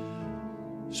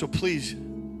moment. So please,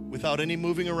 without any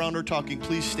moving around or talking,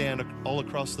 please stand all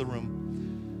across the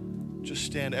room. Just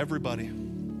stand, everybody.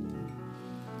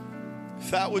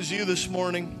 If that was you this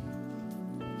morning,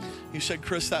 you said,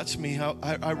 Chris, that's me.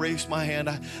 I raised my hand.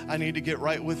 I need to get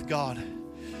right with God.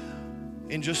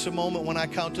 In just a moment, when I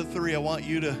count to 3, I want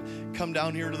you to come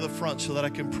down here to the front so that I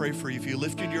can pray for you. If you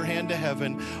lifted your hand to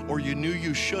heaven or you knew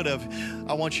you should have,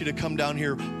 I want you to come down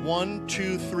here. 1,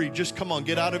 2, 3. Just come on,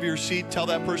 get out of your seat. Tell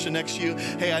that person next to you,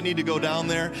 hey, I need to go down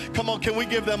there. Come on, can we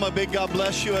give them a big God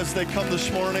bless you as they come this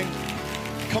morning?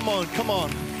 Come on, come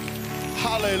on.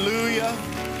 Hallelujah.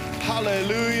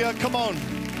 Hallelujah. Come on.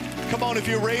 Come on, if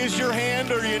you raised your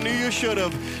hand or you knew you should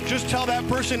have, just tell that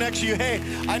person next to you, hey,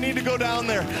 I need to go down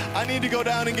there. I need to go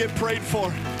down and get prayed for.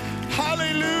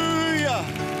 Hallelujah.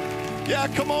 Yeah,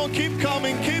 come on, keep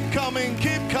coming, keep coming,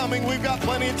 keep coming. We've got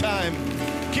plenty of time.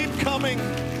 Keep coming.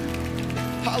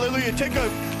 Hallelujah. Take a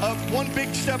one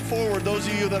big step forward, those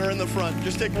of you that are in the front.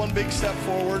 Just take one big step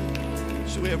forward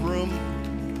so we have room.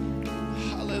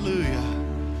 Hallelujah.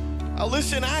 Now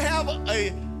listen, I have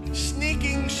a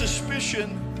sneaking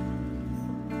suspicion,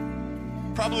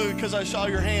 probably because I saw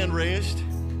your hand raised,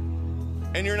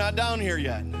 and you're not down here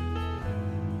yet.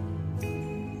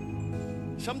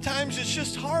 Sometimes it's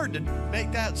just hard to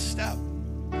make that step.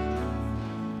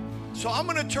 So I'm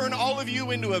going to turn all of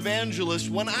you into evangelists.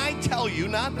 When I tell you,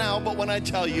 not now, but when I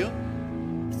tell you,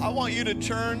 I want you to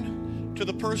turn to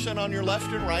the person on your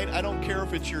left and right. I don't care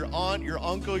if it's your aunt, your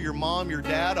uncle, your mom, your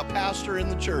dad, a pastor in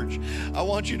the church. I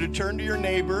want you to turn to your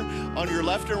neighbor on your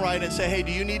left and right and say, hey,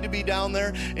 do you need to be down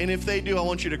there? And if they do, I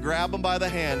want you to grab them by the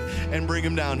hand and bring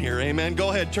them down here. Amen.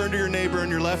 Go ahead, turn to your neighbor on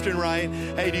your left and right.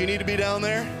 Hey, do you need to be down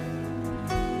there?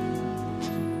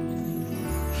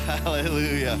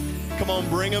 Hallelujah. Come on,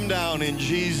 bring them down in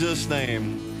Jesus'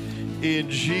 name. In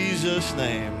Jesus'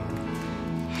 name.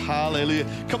 Hallelujah.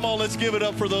 Come on, let's give it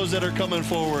up for those that are coming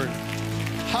forward.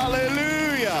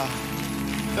 Hallelujah.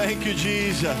 Thank you,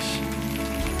 Jesus.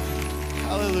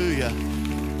 Hallelujah.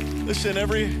 Listen,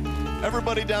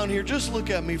 everybody down here, just look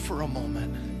at me for a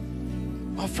moment.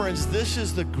 My friends, this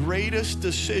is the greatest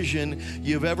decision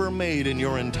you've ever made in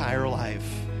your entire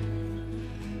life.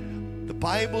 The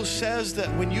Bible says that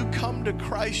when you come to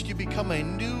Christ, you become a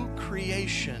new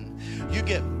creation. You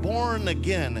get born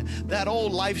again. That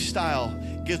old lifestyle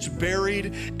gets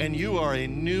buried, and you are a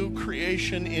new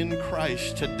creation in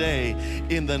Christ today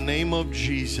in the name of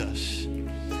Jesus.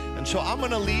 And so I'm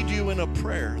going to lead you in a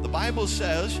prayer. The Bible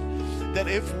says that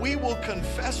if we will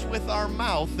confess with our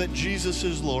mouth that Jesus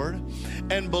is Lord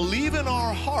and believe in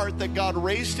our heart that God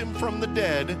raised him from the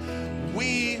dead,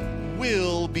 we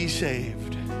will be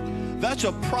saved. That's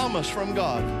a promise from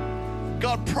God.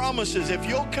 God promises if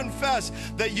you'll confess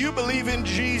that you believe in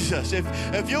Jesus,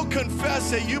 if you'll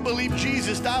confess that you believe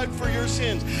Jesus died for your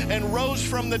sins and rose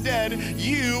from the dead,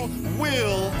 you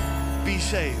will be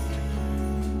saved.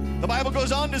 The Bible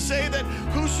goes on to say that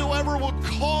whosoever will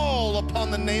call upon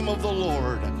the name of the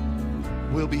Lord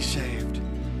will be saved.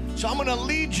 So I'm going to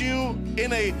lead you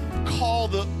in a call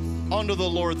unto the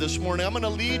Lord this morning. I'm going to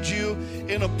lead you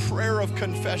in a prayer of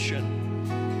confession.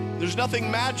 There's nothing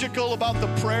magical about the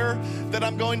prayer that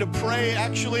I'm going to pray.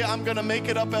 Actually, I'm going to make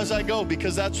it up as I go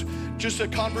because that's just a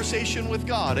conversation with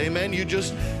God. Amen.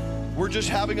 We're just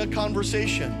having a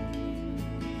conversation.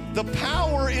 The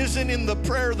power isn't in the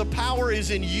prayer. The power is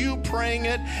in you praying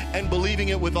it and believing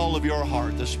it with all of your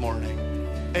heart this morning.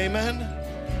 Amen.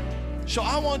 So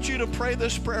I want you to pray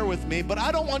this prayer with me, but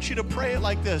I don't want you to pray it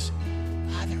like this.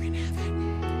 Father in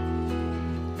heaven.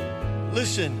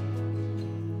 Listen.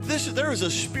 There is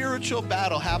a spiritual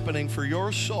battle happening for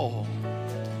your soul.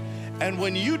 And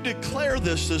when you declare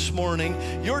this morning,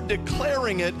 you're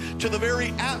declaring it to the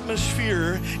very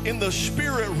atmosphere in the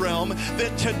spirit realm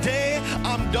that today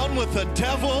I'm done with the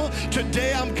devil.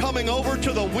 Today I'm coming over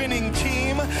to the winning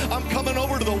team. I'm coming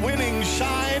over to the winning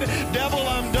side. Devil,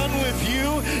 I'm done with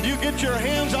you. You get your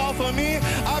hands off of me.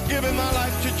 I've given my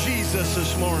life to Jesus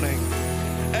this morning.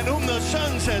 And whom the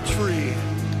Son sets free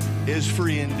is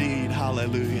free indeed.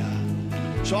 Hallelujah.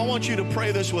 So I want you to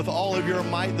pray this with all of your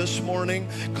might this morning.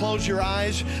 Close your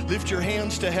eyes, lift your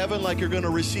hands to heaven like you're going to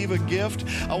receive a gift.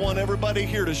 I want everybody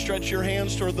here to stretch your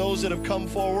hands toward those that have come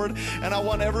forward, and I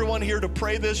want everyone here to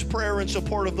pray this prayer in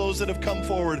support of those that have come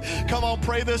forward. Come on,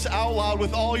 pray this out loud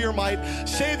with all your might.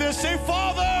 Say this, say,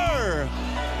 Father,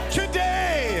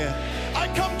 today I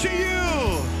come to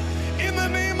you in the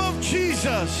name of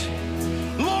Jesus.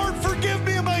 Lord, forgive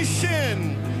me of my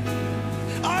sin.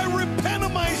 I repent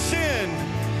of my sin.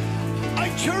 I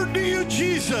turn to you,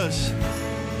 Jesus.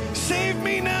 Save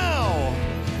me now.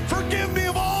 Forgive me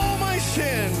of all my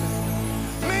sin.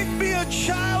 Make me a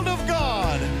child of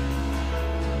God.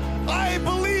 I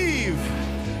believe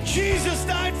Jesus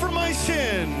died for my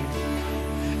sin.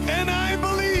 And I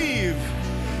believe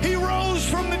he rose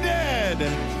from the dead.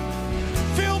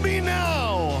 Fill me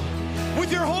now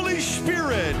with your Holy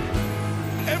Spirit.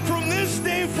 And from this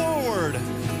day forward,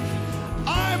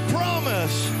 I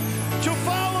promise to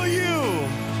follow you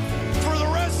for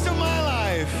the rest of my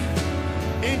life.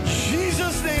 In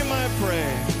Jesus' name I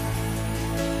pray.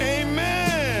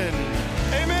 Amen.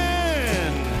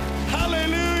 Amen.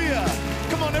 Hallelujah.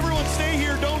 Come on, everyone, stay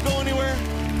here. Don't go anywhere.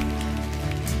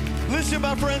 Listen,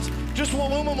 my friends, just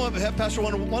one moment. Pastor,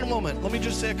 one moment. Let me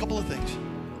just say a couple of things.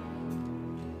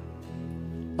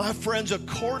 My friends,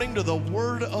 according to the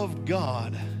Word of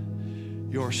God,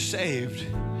 you're saved,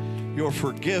 you're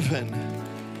forgiven,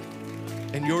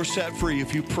 and you're set free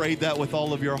if you prayed that with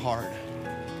all of your heart.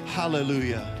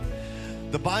 Hallelujah.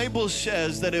 The Bible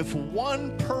says that if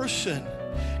one person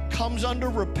comes under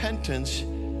repentance,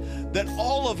 that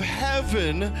all of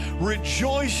heaven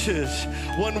rejoices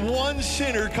when one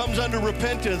sinner comes under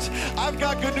repentance. I've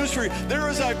got good news for you. There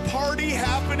is a party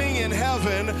happening in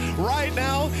heaven right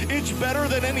now. It's better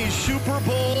than any Super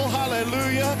Bowl.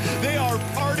 Hallelujah. They are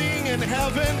partying in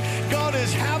heaven. God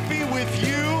is happy with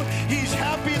you. He's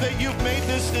happy that you've made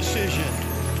this decision.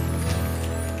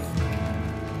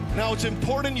 Now, it's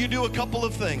important you do a couple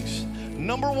of things.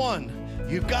 Number one,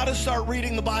 you've got to start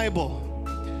reading the Bible.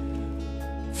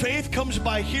 Faith comes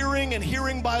by hearing, and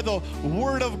hearing by the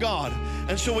Word of God.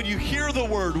 And so when you hear the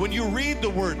Word, when you read the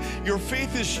Word, your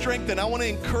faith is strengthened. I want to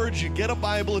encourage you, get a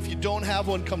Bible. If you don't have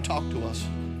one, come talk to us.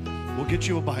 We'll get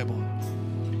you a Bible.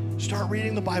 Start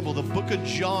reading the Bible. The book of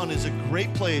John is a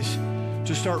great place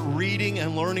to start reading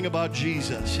and learning about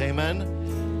Jesus.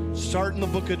 Amen. Start in the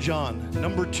book of John.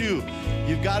 Number 2,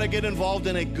 you've got to get involved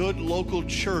in a good local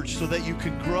church so that you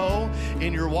can grow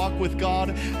in your walk with God.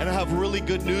 And I have really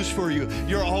good news for you.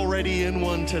 You're already in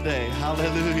one today.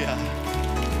 Hallelujah.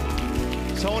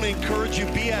 So I want to encourage you,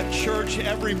 be at church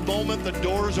every moment the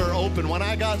doors are open. When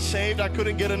I got saved, I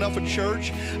couldn't get enough of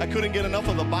church. I couldn't get enough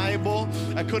of the Bible.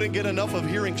 I couldn't get enough of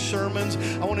hearing sermons.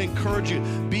 I want to encourage you,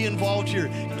 be involved here.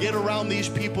 Get around these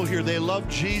people here. They love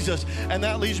Jesus. And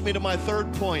that leads me to my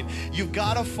third point. You've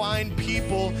got to find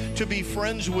people to be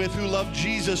friends with who love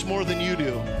Jesus more than you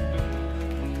do.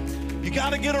 You got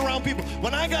to get around people.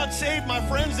 When I got saved, my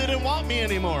friends didn't want me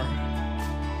anymore.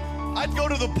 I'd go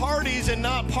to the parties and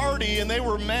not party, and they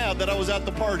were mad that I was at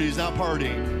the parties, not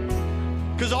partying.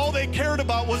 Because all they cared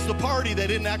about was the party. They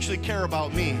didn't actually care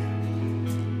about me.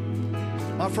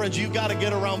 My friends, you've got to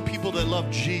get around people that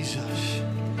love Jesus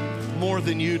more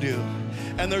than you do.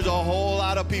 And there's a whole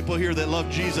lot of people here that love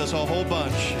Jesus, a whole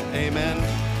bunch. Amen.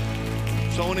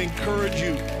 So I want to encourage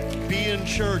you. Be in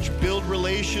church, build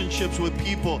relationships with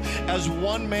people. As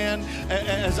one man,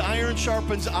 as iron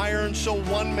sharpens iron, so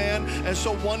one man and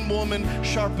so one woman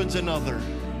sharpens another.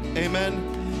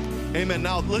 Amen. Amen.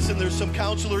 Now listen, there's some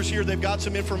counselors here. They've got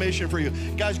some information for you.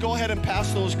 Guys, go ahead and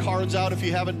pass those cards out if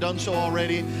you haven't done so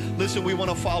already. Listen, we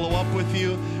want to follow up with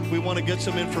you. We want to get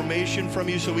some information from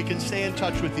you so we can stay in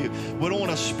touch with you. We don't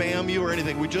want to spam you or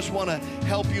anything. We just want to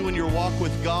help you in your walk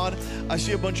with God. I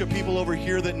see a bunch of people over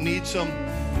here that need some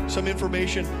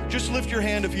information. Just lift your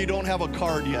hand if you don't have a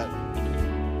card yet.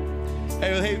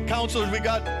 Hey, counselors, we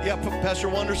got, Pastor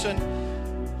Wonderson,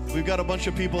 we've got a bunch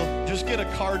of people. Just get a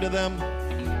card to them.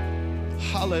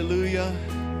 Hallelujah.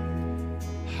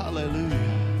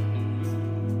 Hallelujah.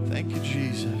 Thank you,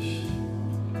 Jesus.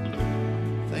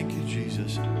 Thank you,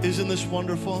 Jesus. Isn't this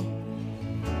wonderful?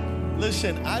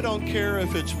 Listen, I don't care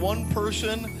if it's one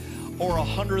person or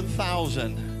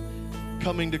 100,000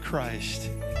 coming to Christ.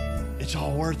 It's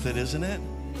all worth it, isn't it?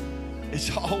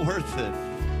 It's all worth it.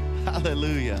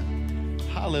 Hallelujah.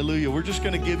 Hallelujah. We're just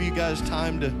going to give you guys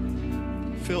time to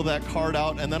fill that card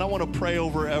out. And then I want to pray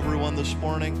over everyone this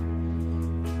morning.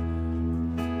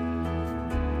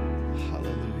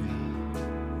 Hallelujah.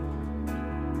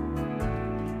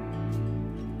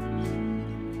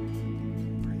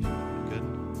 Good.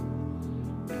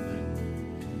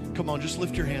 Amen. Come on, just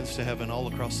lift your hands to heaven all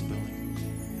across the building.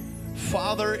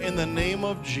 Father, in the name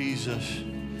of Jesus,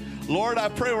 Lord, I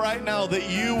pray right now that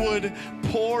you would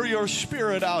pour your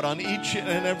Spirit out on each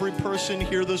and every person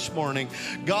here this morning.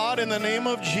 God, in the name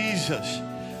of Jesus,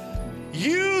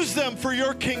 use them for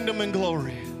your kingdom and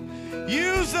glory.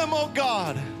 Use them, oh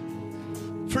God,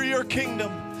 for your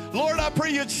kingdom. Lord, I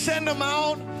pray you'd send them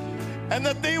out and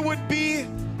that they would be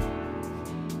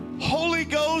Holy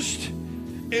Ghost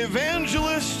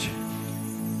evangelists,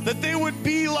 that they would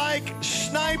be like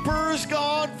snipers,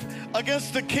 God,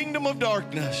 against the kingdom of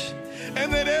darkness.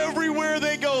 And that everywhere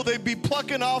they go, they'd be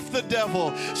plucking off the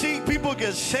devil. See people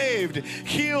get saved,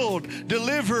 healed,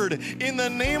 delivered in the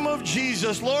name of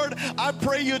Jesus. Lord, I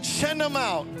pray you'd send them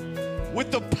out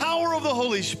with the power of the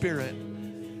Holy Spirit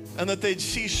and that they'd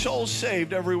see souls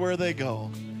saved everywhere they go.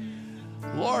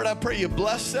 Lord, I pray you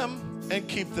bless them and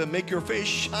keep them. Make your face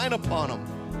shine upon them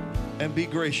and be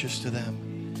gracious to them.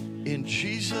 In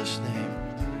Jesus' name.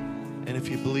 And if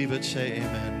you believe it, say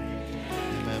amen.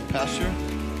 Amen. Pastor?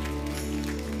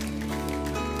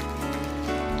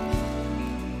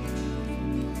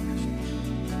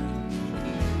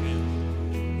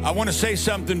 I want to say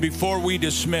something before we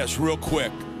dismiss real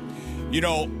quick. You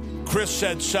know, Chris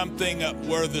said something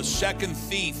where the second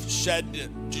thief said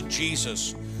to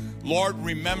Jesus, Lord,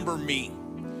 remember me.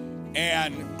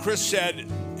 And Chris said,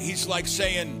 he's like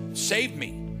saying, save me.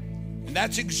 And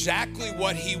that's exactly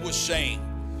what he was saying.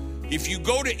 If you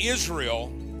go to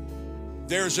Israel,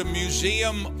 there's a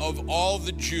museum of all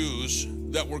the Jews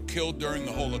that were killed during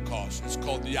the Holocaust. It's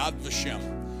called Yad Vashem,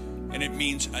 and it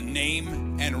means a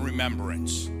name and a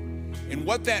remembrance. And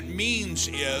what that means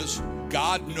is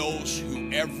God knows who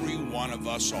every one of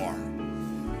us are.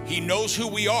 He knows who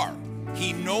we are.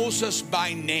 He knows us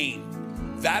by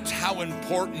name. That's how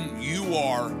important you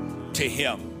are to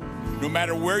him. No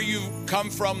matter where you come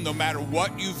from, no matter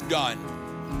what you've done,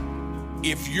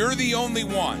 if you're the only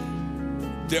one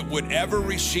that would ever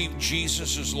receive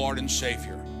Jesus as Lord and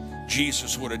Savior,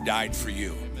 Jesus would have died for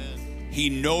you. Amen. He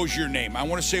knows your name. I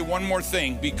want to say one more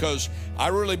thing, because I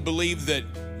really believe that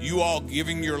you all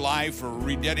giving your life or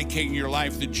rededicating your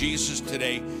life to Jesus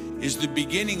today is the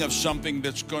beginning of something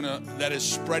that is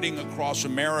spreading across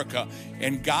America.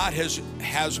 And God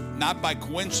has not by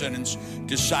coincidence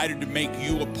decided to make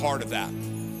you a part of that.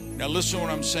 Now listen to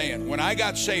what I'm saying. When I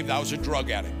got saved, I was a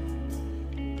drug addict.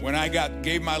 When I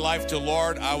gave my life to the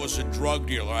Lord, I was a drug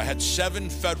dealer. I had 7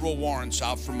 federal warrants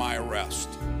out for my arrest.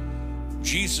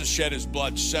 Jesus shed his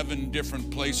blood 7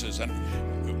 different places, and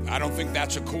I don't think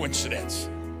that's a coincidence.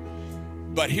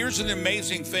 But here's an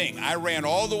amazing thing. I ran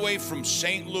all the way from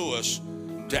St. Louis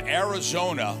to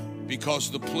Arizona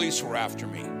because the police were after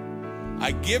me.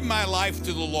 I give my life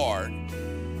to the Lord,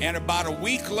 and about a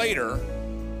week later,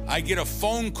 I get a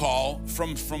phone call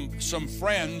from some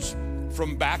friends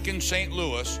from back in St.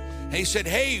 Louis. He said,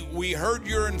 hey, we heard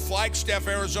you're in Flagstaff,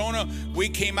 Arizona. We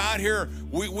came out here.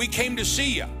 We came to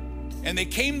see you. And they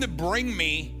came to bring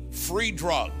me free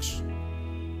drugs.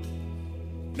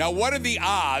 Now, what are the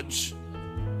odds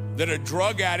that a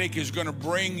drug addict is going to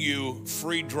bring you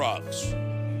free drugs?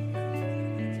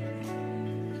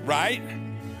 Right?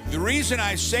 The reason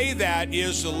I say that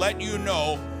is to let you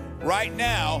know right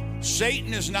now,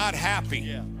 Satan is not happy.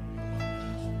 Yeah.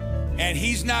 And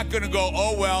he's not going to go,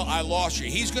 oh, well, I lost you.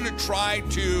 He's going to try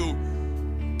to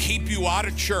keep you out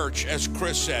of church, as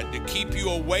Chris said, to keep you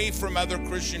away from other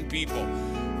Christian people.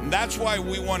 And that's why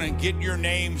we want to get your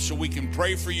name so we can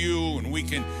pray for you and we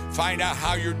can find out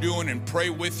how you're doing and pray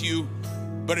with you.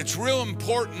 But it's real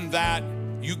important that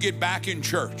you get back in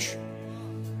church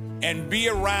and be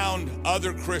around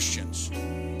other Christians.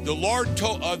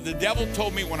 The devil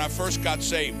told me when I first got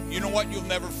saved, you know what, you'll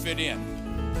never fit in.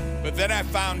 But then I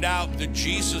found out that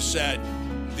Jesus said,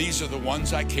 these are the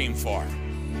ones I came for.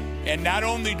 And not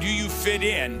only do you fit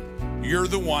in, we're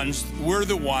the ones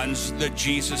that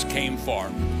Jesus came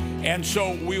for. And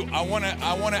so I want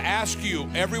to ask you,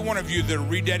 every one of you that are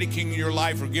rededicating your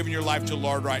life or giving your life to the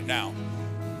Lord right now,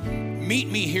 meet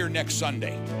me here next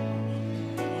Sunday.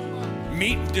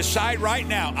 Decide right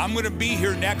now, I'm going to be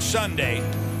here next Sunday,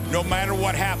 no matter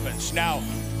what happens. Now,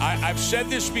 I've said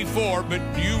this before, but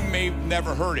you may have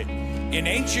never heard it. In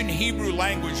ancient Hebrew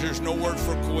language, there's no word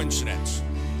for coincidence.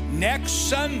 Next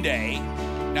Sunday,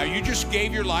 now you just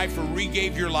gave your life or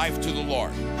re-gave your life to the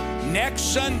Lord.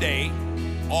 Next Sunday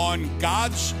on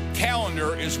God's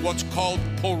calendar is what's called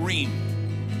Purim.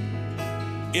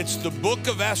 It's the book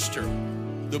of Esther.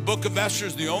 The book of Esther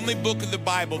is the only book of the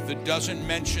Bible that doesn't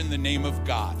mention the name of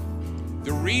God.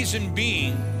 The reason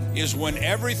being is when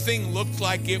everything looked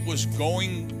like it was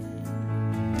going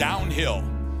downhill,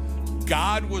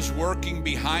 God was working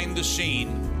behind the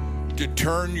scene to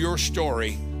turn your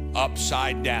story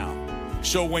upside down.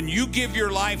 So when you give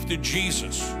your life to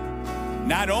Jesus,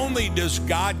 not only does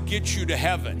God get you to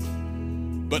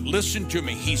heaven, but listen to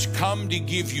me, he's come to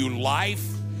give you life,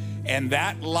 and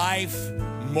that life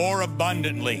more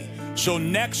abundantly. So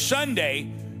next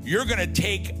Sunday,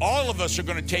 all of us are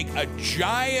going to take a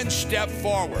giant step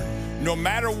forward, no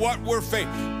matter what we're facing.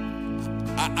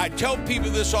 I tell people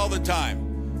this all the time.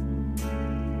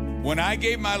 When I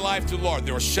gave my life to the Lord,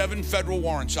 there were 7 federal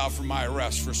warrants out for my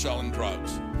arrest for selling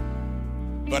drugs.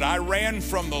 But I ran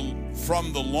from the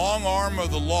long arm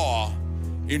of the law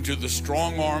into the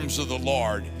strong arms of the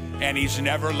Lord, and he's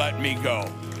never let me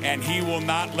go. And he will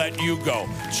not let you go.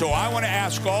 So I want to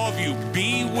ask all of you,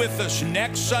 be with us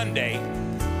next Sunday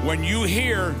when you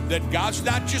hear that God's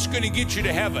not just going to get you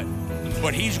to heaven,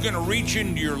 but he's going to reach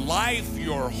into your life,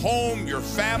 your home, your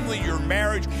family, your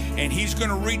marriage, and he's going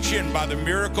to reach in by the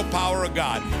miracle power of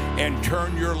God and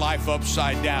turn your life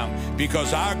upside down,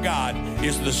 because our God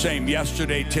is the same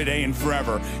yesterday, today, and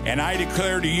forever. And I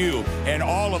declare to you and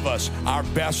all of us, our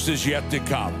best is yet to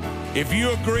come. If you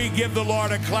agree, give the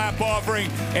Lord a clap offering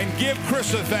and give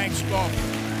Chris a thanks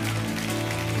offering.